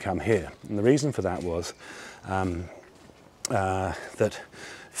Vienna to come here. And the reason for that was that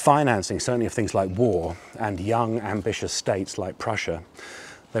financing, certainly of things like war and young, ambitious states like Prussia,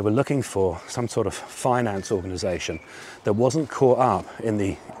 they were looking for some sort of finance organization that wasn't caught up in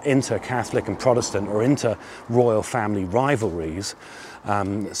the inter-Catholic and Protestant or inter-royal family rivalries,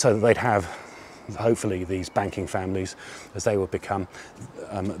 so that they'd have, hopefully, these banking families, as they would become,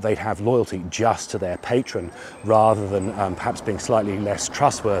 they'd have loyalty just to their patron, rather than perhaps being slightly less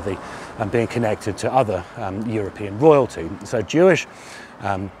trustworthy and being connected to other European royalty. So Jewish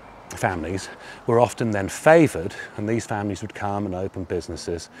families were often then favoured, and these families would come and open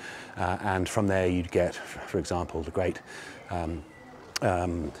businesses, and from there you'd get, for example, the great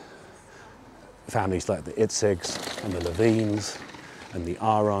families like the Itzigs and the Levines and the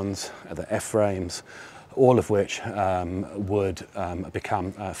Aarons and the Ephraims, all of which would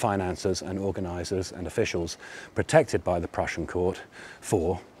become financiers and organisers and officials protected by the Prussian court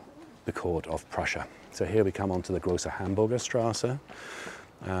for the court of Prussia. So here we come onto the Große Hamburger Straße,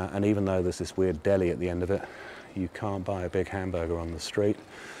 and even though there's this weird deli at the end of it, you can't buy a big hamburger on the street.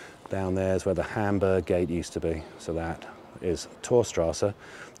 Down there is where the Hamburg Gate used to be, so that is Torstrasse,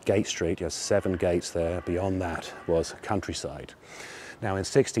 Gate Street. You have 7 gates there. Beyond that was countryside. Now in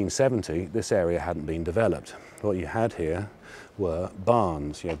 1670, this area hadn't been developed. What you had here were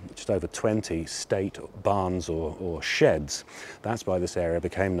barns. You had just over 20 state barns or sheds. That's why this area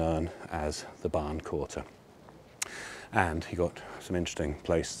became known as the Barn Quarter. And you got some interesting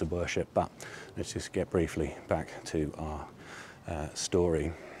places to worship, but let's just get briefly back to our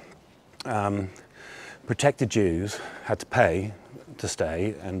story. Protected Jews had to pay to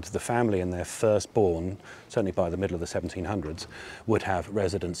stay, and the family and their firstborn, certainly by the middle of the 1700s, would have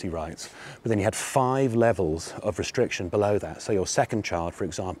residency rights. But then you had 5 levels of restriction below that. So your second child, for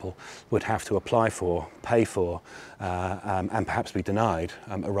example, would have to apply for, pay for, and perhaps be denied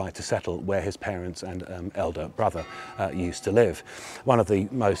a right to settle where his parents and elder brother used to live. One of the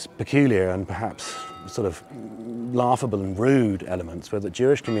most peculiar and perhaps sort of laughable and rude elements were that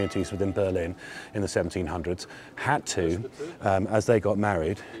Jewish communities within Berlin in the 1700s had to, as they got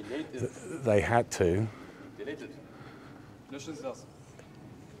married, they had to.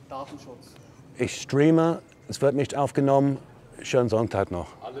 Ich streame, es wird nicht aufgenommen, schönen Sonntag noch.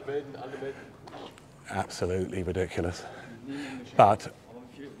 Absolutely ridiculous. But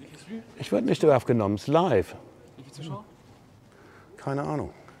ich werde nicht aufgenommen, es ist live. Wie viele Zuschauer? Keine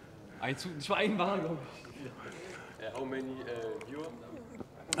Ahnung. Ich war ein Wagen, glaube ich. How many viewers?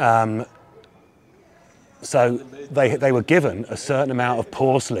 So they were given a certain amount of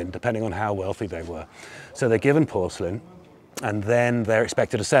porcelain, depending on how wealthy they were. So they're given porcelain, and then they're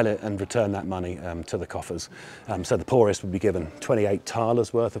expected to sell it and return that money to the coffers. So the poorest would be given 28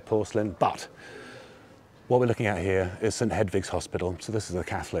 thalers worth of porcelain. But what we're looking at here is St. Hedwig's Hospital. So this is a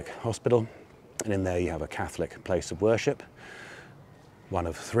Catholic hospital, and in there you have a Catholic place of worship. One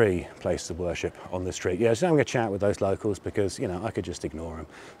of 3 places of worship on the street. Yeah, just having a chat with those locals because, you know, I could just ignore them,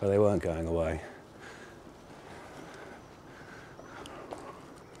 but they weren't going away.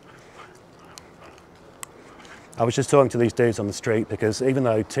 I was just talking to these dudes on the street because even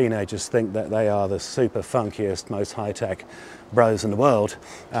though teenagers think that they are the super funkiest, most high-tech bros in the world,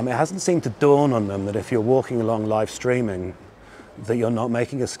 it hasn't seemed to dawn on them that if you're walking along live streaming, that you're not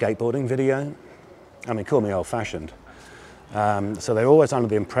making a skateboarding video. I mean, call me old-fashioned. So they're always under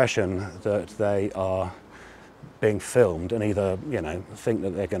the impression that they are being filmed and either, you know, think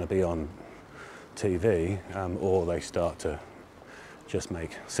that they're going to be on TV or they start to just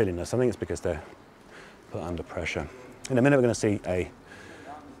make silliness. I think it's because they're put under pressure. In a minute we're going to see a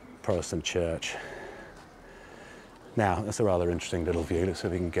Protestant church. Now, that's a rather interesting little view. Let's see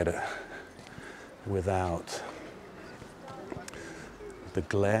if we can get it without the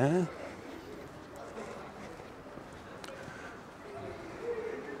glare.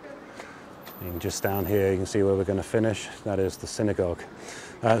 And just down here you can see where we're going to finish. That is the synagogue.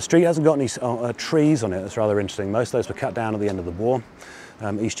 The street hasn't got any trees on it. That's rather interesting. Most of those were cut down at the end of the war.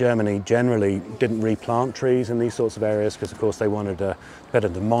 East Germany generally didn't replant trees in these sorts of areas because of course they wanted better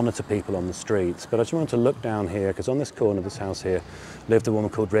to monitor people on the streets. But I just wanted to look down here because on this corner of this house here lived a woman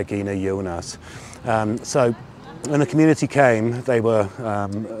called Regina Jonas. So when the community came, they were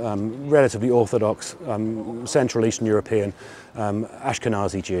relatively Orthodox, Central Eastern European,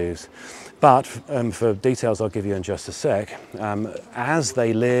 Ashkenazi Jews. But for details I'll give you in just a sec, as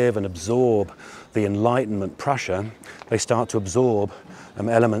they live and absorb the Enlightenment Prussia, they start to absorb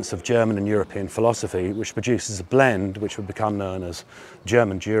elements of German and European philosophy, which produces a blend which would become known as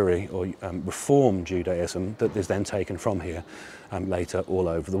German Jewry or Reform Judaism that is then taken from here later all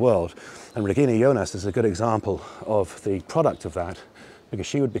over the world. And Regina Jonas is a good example of the product of that because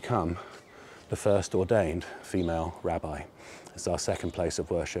she would become the first ordained female rabbi. It's our second place of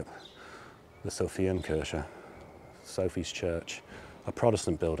worship, the Sophienkirche, Sophie's Church, a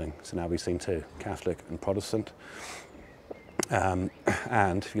Protestant building. So now we've seen 2, Catholic and Protestant. And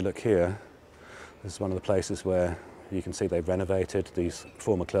if you look here, this is one of the places where you can see they've renovated these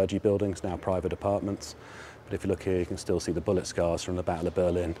former clergy buildings, now private apartments. But if you look here, you can still see the bullet scars from the Battle of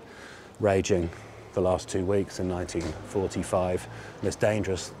Berlin raging the last 2 weeks in 1945. And it's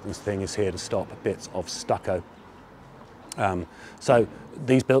dangerous. This thing is here to stop bits of stucco. So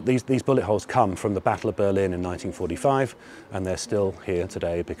these bullet holes come from the Battle of Berlin in 1945, and they're still here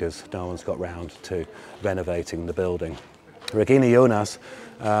today because no one's got round to renovating the building. Regina Jonas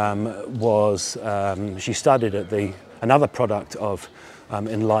she studied at another product of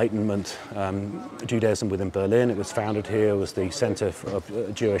Enlightenment Judaism within Berlin. It was founded here, it was the Center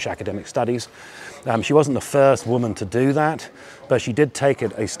of Jewish Academic Studies. She wasn't the first woman to do that, but she did take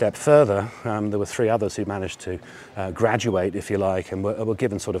it a step further. There were 3 others who managed to graduate, if you like, and were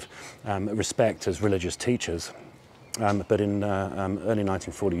given sort of respect as religious teachers. But in early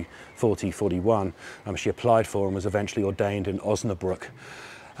 1940-41, she applied for and was eventually ordained in Osnabrück.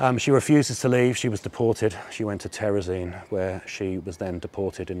 She refuses to leave. She was deported. She went to Terezin, where she was then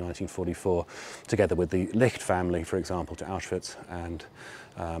deported in 1944, together with the Licht family, for example, to Auschwitz, and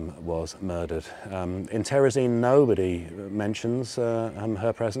was murdered. In Terezin, nobody mentions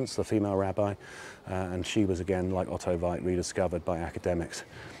her presence, the female rabbi, and she was again, like Otto Weidt, rediscovered by academics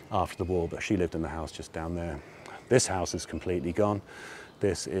after the war, but she lived in the house just down there. This house is completely gone.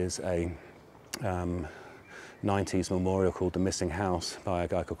 This is a 90s memorial called The Missing House by a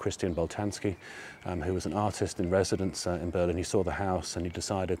guy called Christian Boltanski, who was an artist in residence in Berlin. He saw the house and he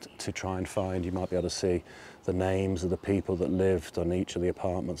decided to try and find, you might be able to see the names of the people that lived on each of the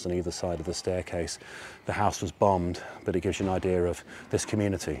apartments on either side of the staircase. The house was bombed, but it gives you an idea of this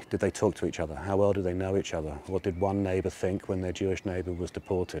community. Did they talk to each other? How well did they know each other? What did one neighbour think when their Jewish neighbour was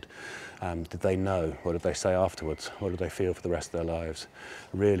deported? Did they know? What did they say afterwards? What did they feel for the rest of their lives?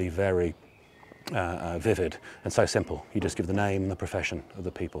 Really very vivid and so simple. You just give the name and the profession of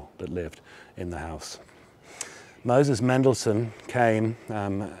the people that lived in the house. Moses Mendelssohn came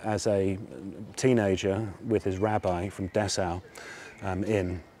as a teenager with his rabbi from Dessau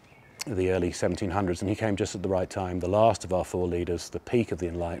in the early 1700s, and he came just at the right time, the last of our four leaders, the peak of the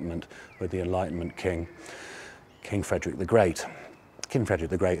Enlightenment, with the Enlightenment king, King Frederick the Great. King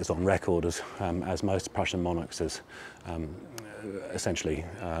Frederick the Great is on record as most Prussian monarchs as essentially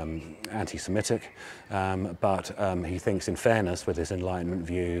anti-Semitic, but he thinks, in fairness, with his Enlightenment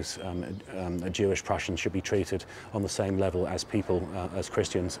views, Jewish Prussians should be treated on the same level as people, as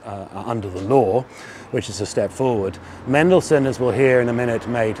Christians, under the law, which is a step forward. Mendelssohn, as we'll hear in a minute,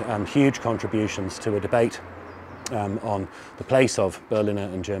 made huge contributions to a debate on the place of Berliner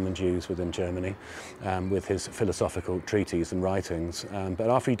and German Jews within Germany, with his philosophical treatises and writings. But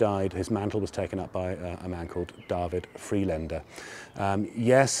after he died, his mantle was taken up by a man called David Friedländer.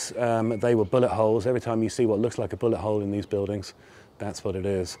 Yes, they were bullet holes. Every time you see what looks like a bullet hole in these buildings, that's what it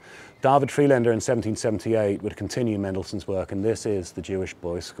is. David Friedländer in 1778 would continue Mendelssohn's work, and this is the Jewish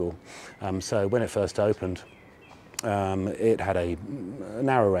Boys' School. So when it first opened, it had a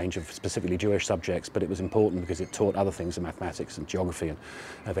narrow range of specifically Jewish subjects, but it was important because it taught other things in mathematics and geography and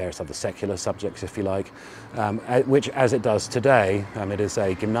various other secular subjects, if you like, which, as it does today, it is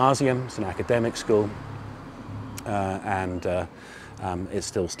a gymnasium, it's an academic school, and it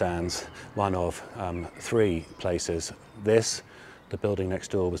still stands one of three places. This, the building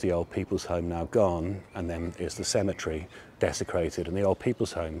next door, was the old People's Home, now gone, and then is the cemetery, desecrated, and the old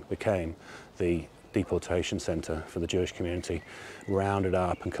People's Home became the deportation centre for the Jewish community, rounded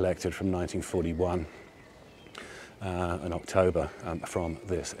up and collected from 1941 in October from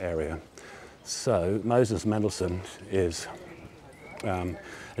this area. So Moses Mendelssohn is an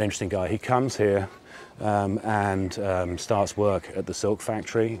interesting guy. He comes here and starts work at the silk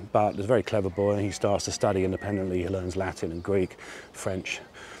factory, but is a very clever boy. He starts to study independently. He learns Latin and Greek, French,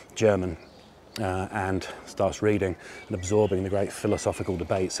 German, and starts reading and absorbing the great philosophical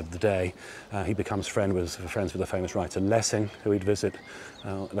debates of the day. He becomes friends with the famous writer Lessing, who he'd visit.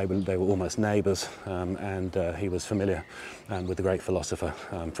 They were almost neighbours, and he was familiar with the great philosopher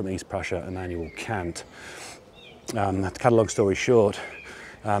from East Prussia, Immanuel Kant. To cut a long story short,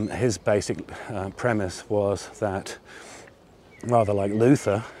 his basic premise was that, rather like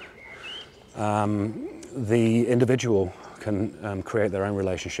Luther, the individual can create their own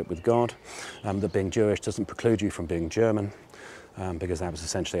relationship with God, that being Jewish doesn't preclude you from being German, because that was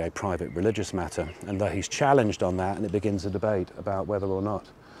essentially a private religious matter. And though he's challenged on that, and it begins a debate about whether or not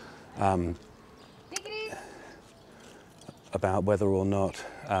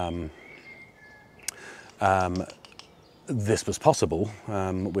this was possible,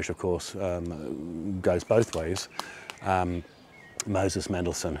 which of course goes both ways. Moses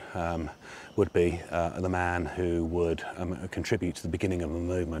Mendelssohn would be the man who would contribute to the beginning of a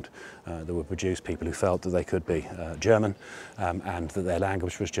movement that would produce people who felt that they could be German, and that their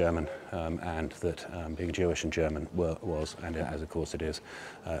language was German, and that being Jewish and German was, and as of course it is,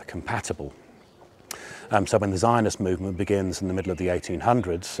 compatible. So when the Zionist movement begins in the middle of the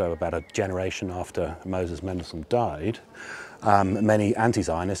 1800s, so about a generation after Moses Mendelssohn died, many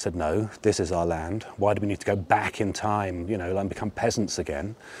anti-Zionists said, no, this is our land. Why do we need to go back in time, you know, and become peasants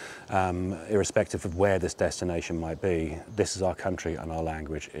again, irrespective of where this destination might be? This is our country and our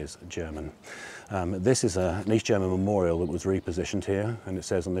language is German. This is an East German memorial that was repositioned here, and it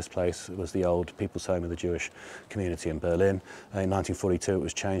says on this place it was the old People's Home of the Jewish community in Berlin. In 1942 it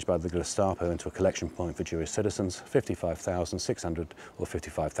was changed by the Gestapo into a collection point for Jewish citizens. 55,600 or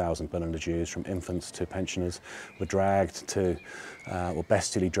 55,000 Berliner Jews, from infants to pensioners, were dragged to, or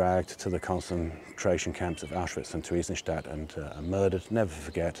bestially dragged to the concentration camps of Auschwitz and Theresienstadt and murdered. Never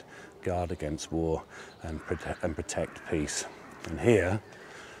forget, guard against war and protect peace. And here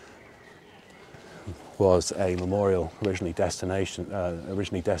was a memorial originally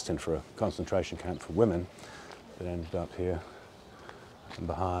destined for a concentration camp for women, that ended up here. And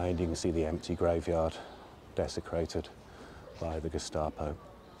behind you can see the empty graveyard, desecrated by the Gestapo.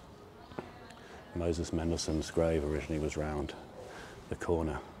 Moses Mendelssohn's grave originally was round the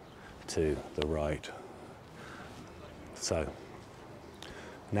corner to the right. So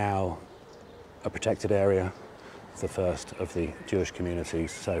now a protected area, the first of the Jewish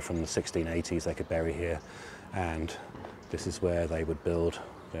communities. So from the 1680s they could bury here, and this is where they would build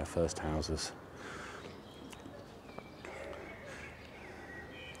their first houses.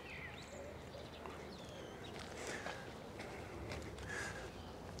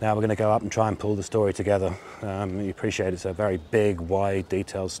 Now we're going to go up and try and pull the story together. You appreciate it's a very big, wide,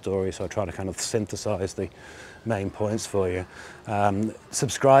 detailed story, so I try to kind of synthesize the main points for you.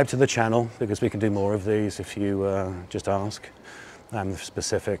 Subscribe to the channel because we can do more of these if you just ask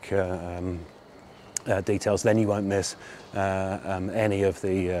specific details. Then you won't miss any of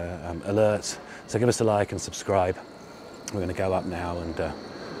the alerts. So give us a like and subscribe. We're going to go up now and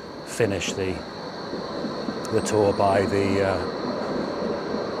finish the tour by the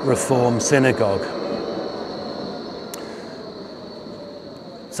Reformed Synagogue.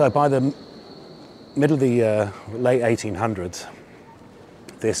 So by the middle of the late 1800s,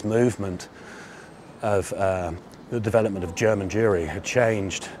 this movement of the development of German Jewry had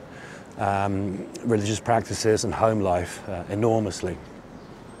changed religious practices and home life enormously.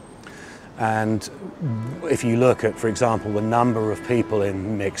 And if you look at, for example, the number of people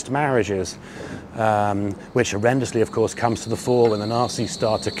in mixed marriages, which horrendously, of course, comes to the fore when the Nazis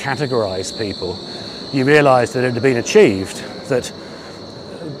start to categorize people, you realize that it had been achieved, that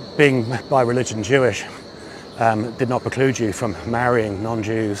being by religion Jewish did not preclude you from marrying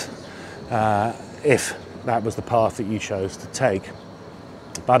non-Jews if that was the path that you chose to take.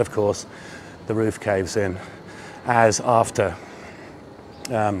 But of course, the roof caves in, as after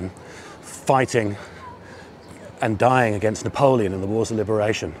fighting and dying against Napoleon in the Wars of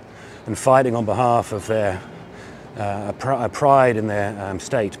Liberation, and fighting on behalf of their pride in their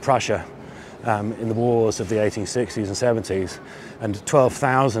state, Prussia, in the wars of the 1860s and 70s, and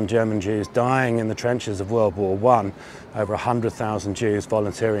 12,000 German Jews dying in the trenches of World War I, over 100,000 Jews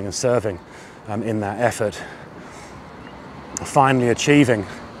volunteering and serving in that effort, finally achieving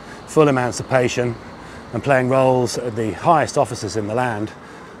full emancipation and playing roles at the highest offices in the land.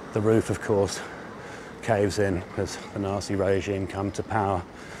 The roof, of course, caves in as the Nazi regime come to power.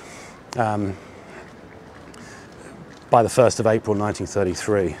 By the 1st of April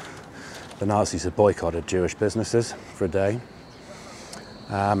 1933, the Nazis had boycotted Jewish businesses for a day.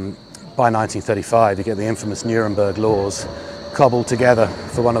 By 1935, you get the infamous Nuremberg laws cobbled together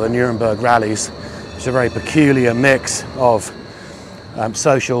for one of the Nuremberg rallies, which is a very peculiar mix of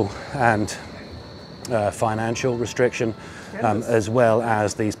social and financial restriction, as well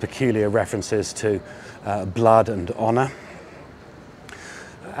as these peculiar references to blood and honor.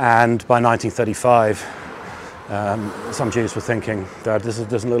 And by 1935, some Jews were thinking that this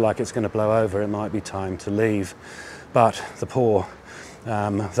doesn't look like it's going to blow over, it might be time to leave. But the poor,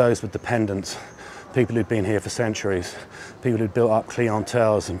 those with dependents, people who'd been here for centuries, people who'd built up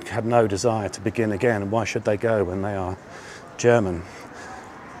clienteles and had no desire to begin again, and why should they go when they are German?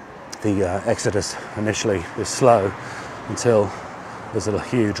 The exodus initially is slow until there's a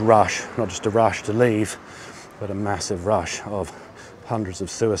huge rush, not just a rush to leave, but a massive rush of hundreds of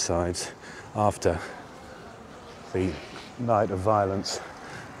suicides after the night of violence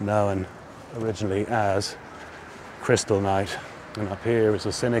known originally as Crystal Night. And up here is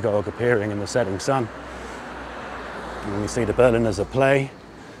a synagogue appearing in the setting sun. And you see the Berliners at play.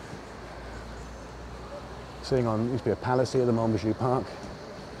 Sitting on, used to be a palace here, the Montbijou Park.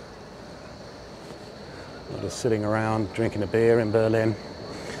 Just sitting around drinking a beer in Berlin.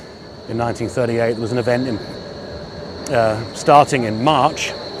 In 1938 there was an event starting in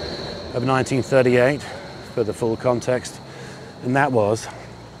March of 1938, for the full context, and that was,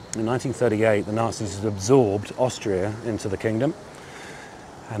 in 1938 the Nazis had absorbed Austria into the kingdom,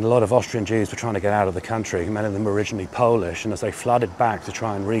 and a lot of Austrian Jews were trying to get out of the country. Many of them were originally Polish, and as they flooded back to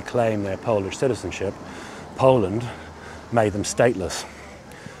try and reclaim their Polish citizenship, Poland made them stateless.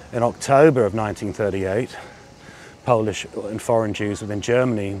 In October of 1938, Polish and foreign Jews within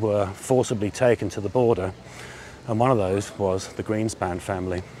Germany were forcibly taken to the border, and one of those was the Greenspan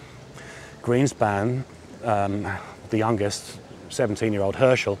family. Greenspan, the youngest, 17-year-old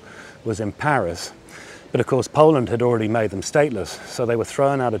Herschel, was in Paris. But of course Poland had already made them stateless, so they were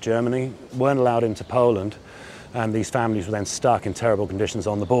thrown out of Germany, weren't allowed into Poland, and these families were then stuck in terrible conditions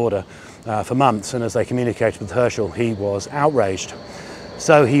on the border for months. And as they communicated with Herschel, he was outraged.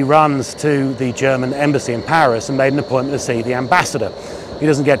 So he runs to the German embassy in Paris and made an appointment to see the ambassador. He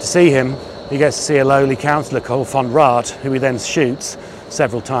doesn't get to see him, he gets to see a lowly councillor called von Rath, who he then shoots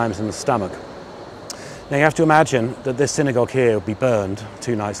several times in the stomach. Now you have to imagine that this synagogue here would be burned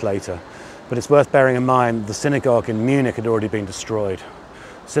 2 nights later, but it's worth bearing in mind the synagogue in Munich had already been destroyed.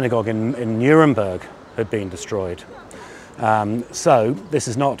 The synagogue in Nuremberg had been destroyed. So this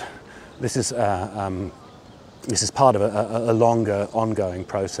is This is part of a longer ongoing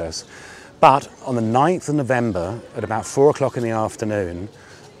process. But on the 9th of November, at about 4 o'clock in the afternoon,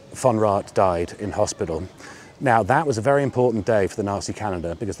 von Rath died in hospital. Now, that was a very important day for the Nazi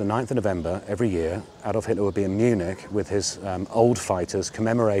calendar, because the 9th of November every year, Adolf Hitler would be in Munich with his old fighters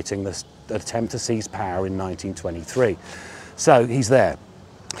commemorating the attempt to seize power in 1923. So he's there.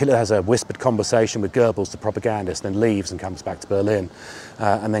 Hitler has a whispered conversation with Goebbels, the propagandist, then leaves and comes back to Berlin.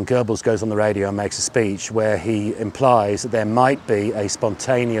 And then Goebbels goes on the radio and makes a speech where he implies that there might be a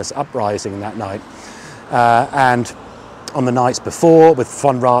spontaneous uprising that night. And on the nights before, with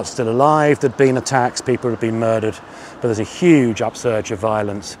von Rath still alive, there'd been attacks, people had been murdered, but there's a huge upsurge of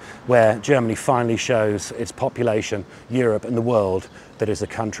violence where Germany finally shows its population, Europe and the world, that it's a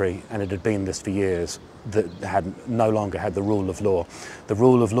country, and it had been this for years, that no longer had the rule of law. The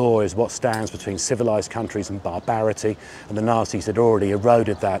rule of law is what stands between civilized countries and barbarity, and the Nazis had already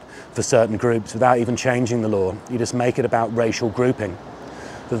eroded that for certain groups without even changing the law. You just make it about racial grouping.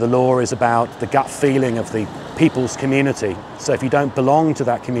 That the law is about the gut feeling of the people's community. So if you don't belong to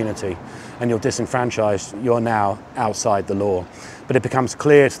that community and you're disenfranchised, you're now outside the law. But it becomes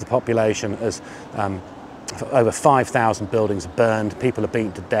clear to the population as over 5,000 buildings are burned, people are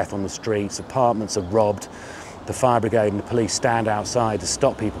beaten to death on the streets, apartments are robbed. The fire brigade and the police stand outside to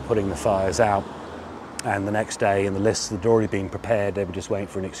stop people putting the fires out. And the next day, in the lists that had already been prepared, they were just waiting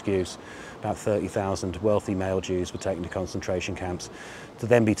for an excuse. About 30,000 wealthy male Jews were taken to concentration camps, to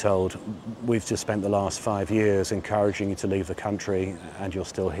then be told, we've just spent the last 5 years encouraging you to leave the country and you're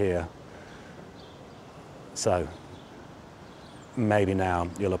still here. So maybe now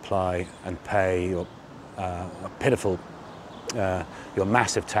you'll apply and pay your your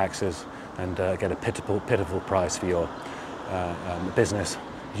massive taxes and get a pitiful price for your business.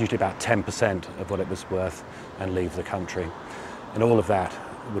 It's usually about 10% of what it was worth, and leave the country. And all of that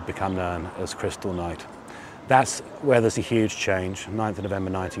would become known as Crystal Night. That's where there's a huge change, 9th of November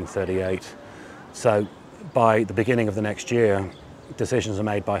 1938. So by the beginning of the next year, decisions are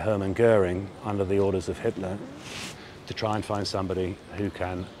made by Hermann Goering under the orders of Hitler to try and find somebody who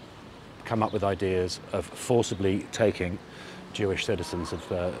can come up with ideas of forcibly taking Jewish citizens of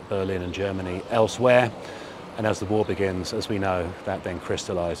Berlin and Germany elsewhere. And as the war begins, as we know, that then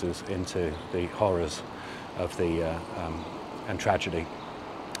crystallizes into the horrors of the and tragedy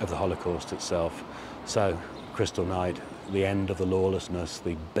of the Holocaust itself. So Crystal Night, the end of the lawlessness,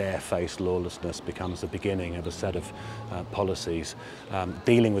 the barefaced lawlessness, becomes the beginning of a set of policies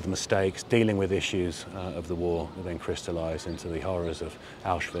dealing with mistakes, dealing with issues of the war, that then crystallize into the horrors of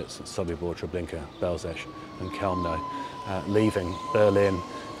Auschwitz, Sobibor, Treblinka, Belzec and Chelmno, leaving Berlin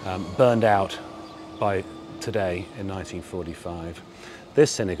burned out by today in 1945. This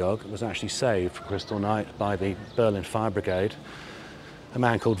synagogue was actually saved for Crystal Night by the Berlin Fire Brigade, a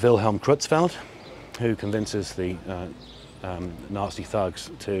man called Wilhelm Creutzfeldt, who convinces the Nazi thugs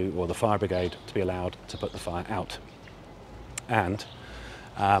or the fire brigade to be allowed to put the fire out. And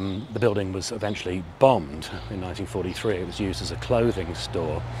the building was eventually bombed in 1943. It was used as a clothing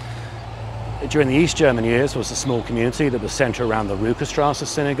store. During the East German years, there was a small community that was centered around the Rukerstrasse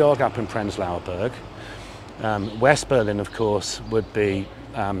synagogue up in Prenzlauer Berg. West Berlin, of course, would be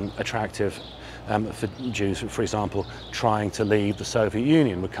attractive for Jews, for example, trying to leave the Soviet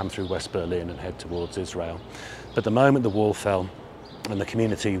Union would come through West Berlin and head towards Israel. But the moment the wall fell and the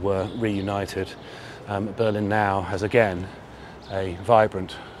community were reunited, Berlin now has again a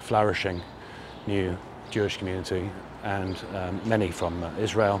vibrant, flourishing new Jewish community, and many from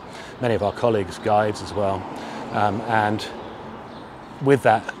Israel, many of our colleagues, guides as well. And with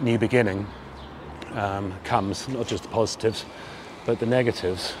that new beginning comes not just the positives, but the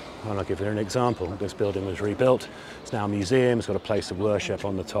negatives. And I'll give you an example. This building was rebuilt. It's now a museum. It's got a place of worship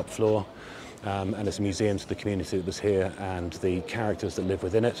on the top floor. And it's a museum to the community that was here and the characters that live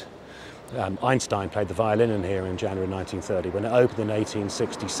within it. Einstein played the violin in here in January 1930. When it opened in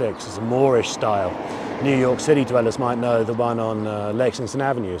 1866, it's a Moorish style. New York City dwellers might know the one on Lexington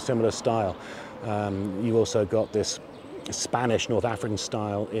Avenue, similar style. You also got this Spanish North African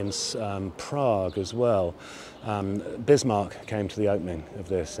style in Prague as well. Bismarck came to the opening of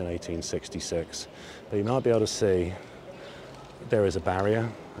this in 1866. But you might be able to see there is a barrier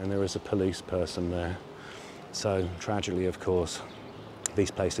and there is a police person there. So tragically, of course,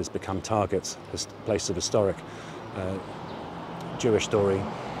 these places become targets, places of historic Jewish story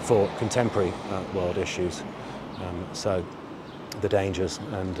for contemporary world issues. So the dangers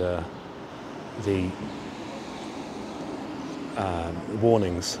and the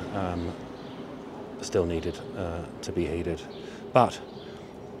warnings still needed to be heeded. But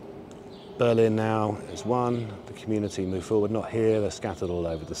Berlin now is one. The community move forward, not here, they're scattered all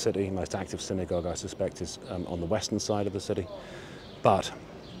over the city. Most active synagogue, I suspect, is on the western side of the city. But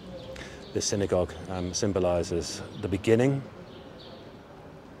this synagogue symbolizes the beginning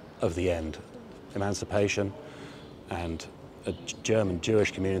of the end, emancipation, and a German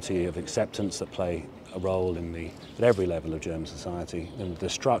Jewish community of acceptance that play a role at every level of German society, in the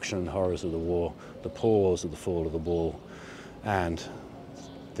destruction and horrors of the war, the pause of the fall of the wall, and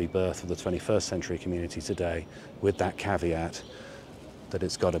the birth of the 21st century community today, with that caveat that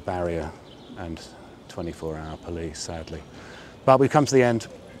it's got a barrier and 24-hour police, sadly. But we've come to the end.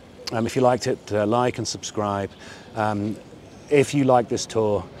 If you liked it, like and subscribe. If you like this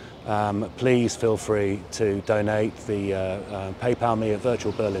tour, please feel free to donate. The PayPal me at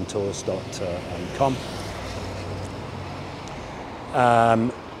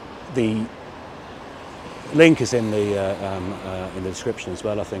virtualberlintours.com. The link is in the description as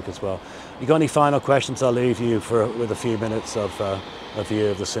well, I think, as well. You got any final questions? I'll leave you with a few minutes of a view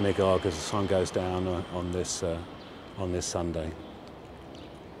of the synagogue as the sun goes down on this Sunday.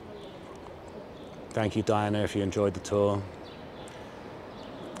 Thank you, Diana, if you enjoyed the tour.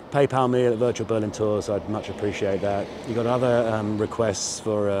 PayPal me at Virtual Berlin Tours, I'd much appreciate that. You got other requests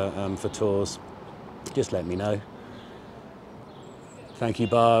for tours, just let me know. Thank you,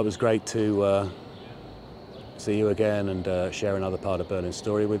 Bar, it was great to see you again and share another part of Berlin's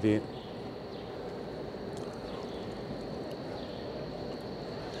story with you.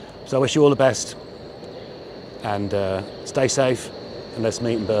 So I wish you all the best, and stay safe, and let's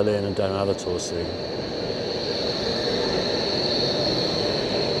meet in Berlin and do another tour soon.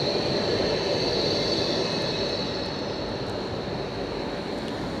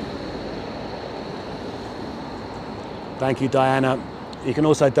 Thank you, Diana. You can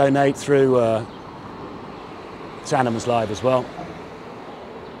also donate through SANDEMANs Live as well.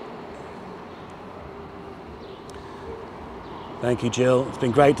 Thank you, Jill. It's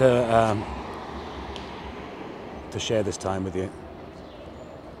been great to share this time with you.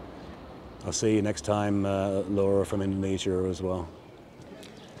 I'll see you next time, Laura from Indonesia as well.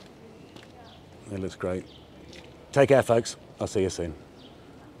 It looks great. Take care, folks. I'll see you soon.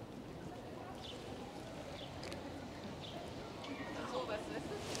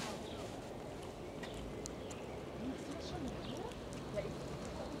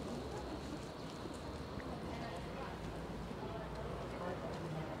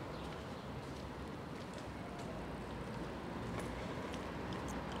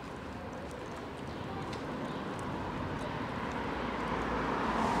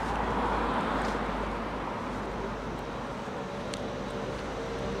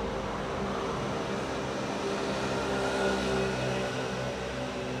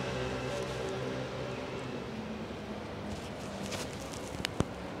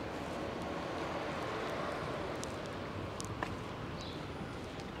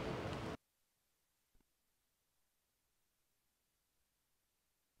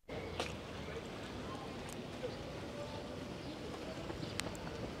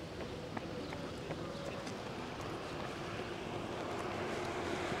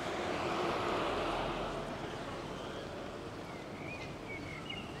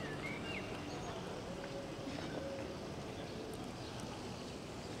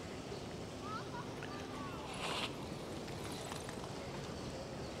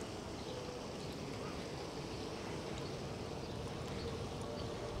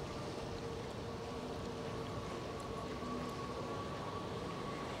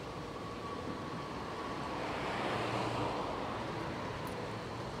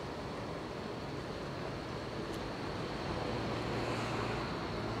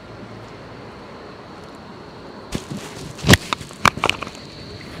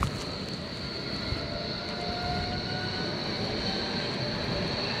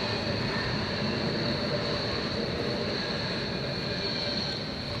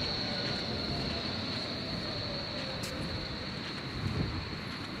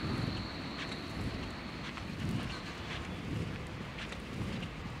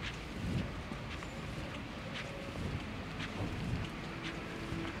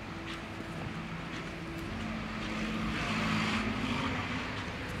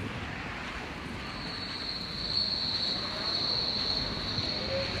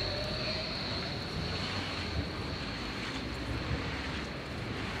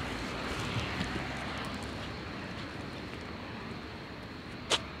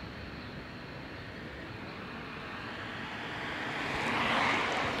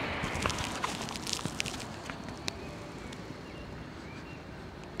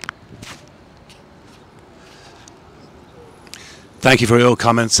 Thank you for your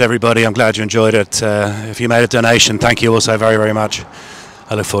comments, everybody. I'm glad you enjoyed it. If you made a donation, thank you also very, very much.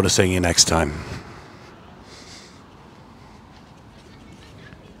 I look forward to seeing you next time.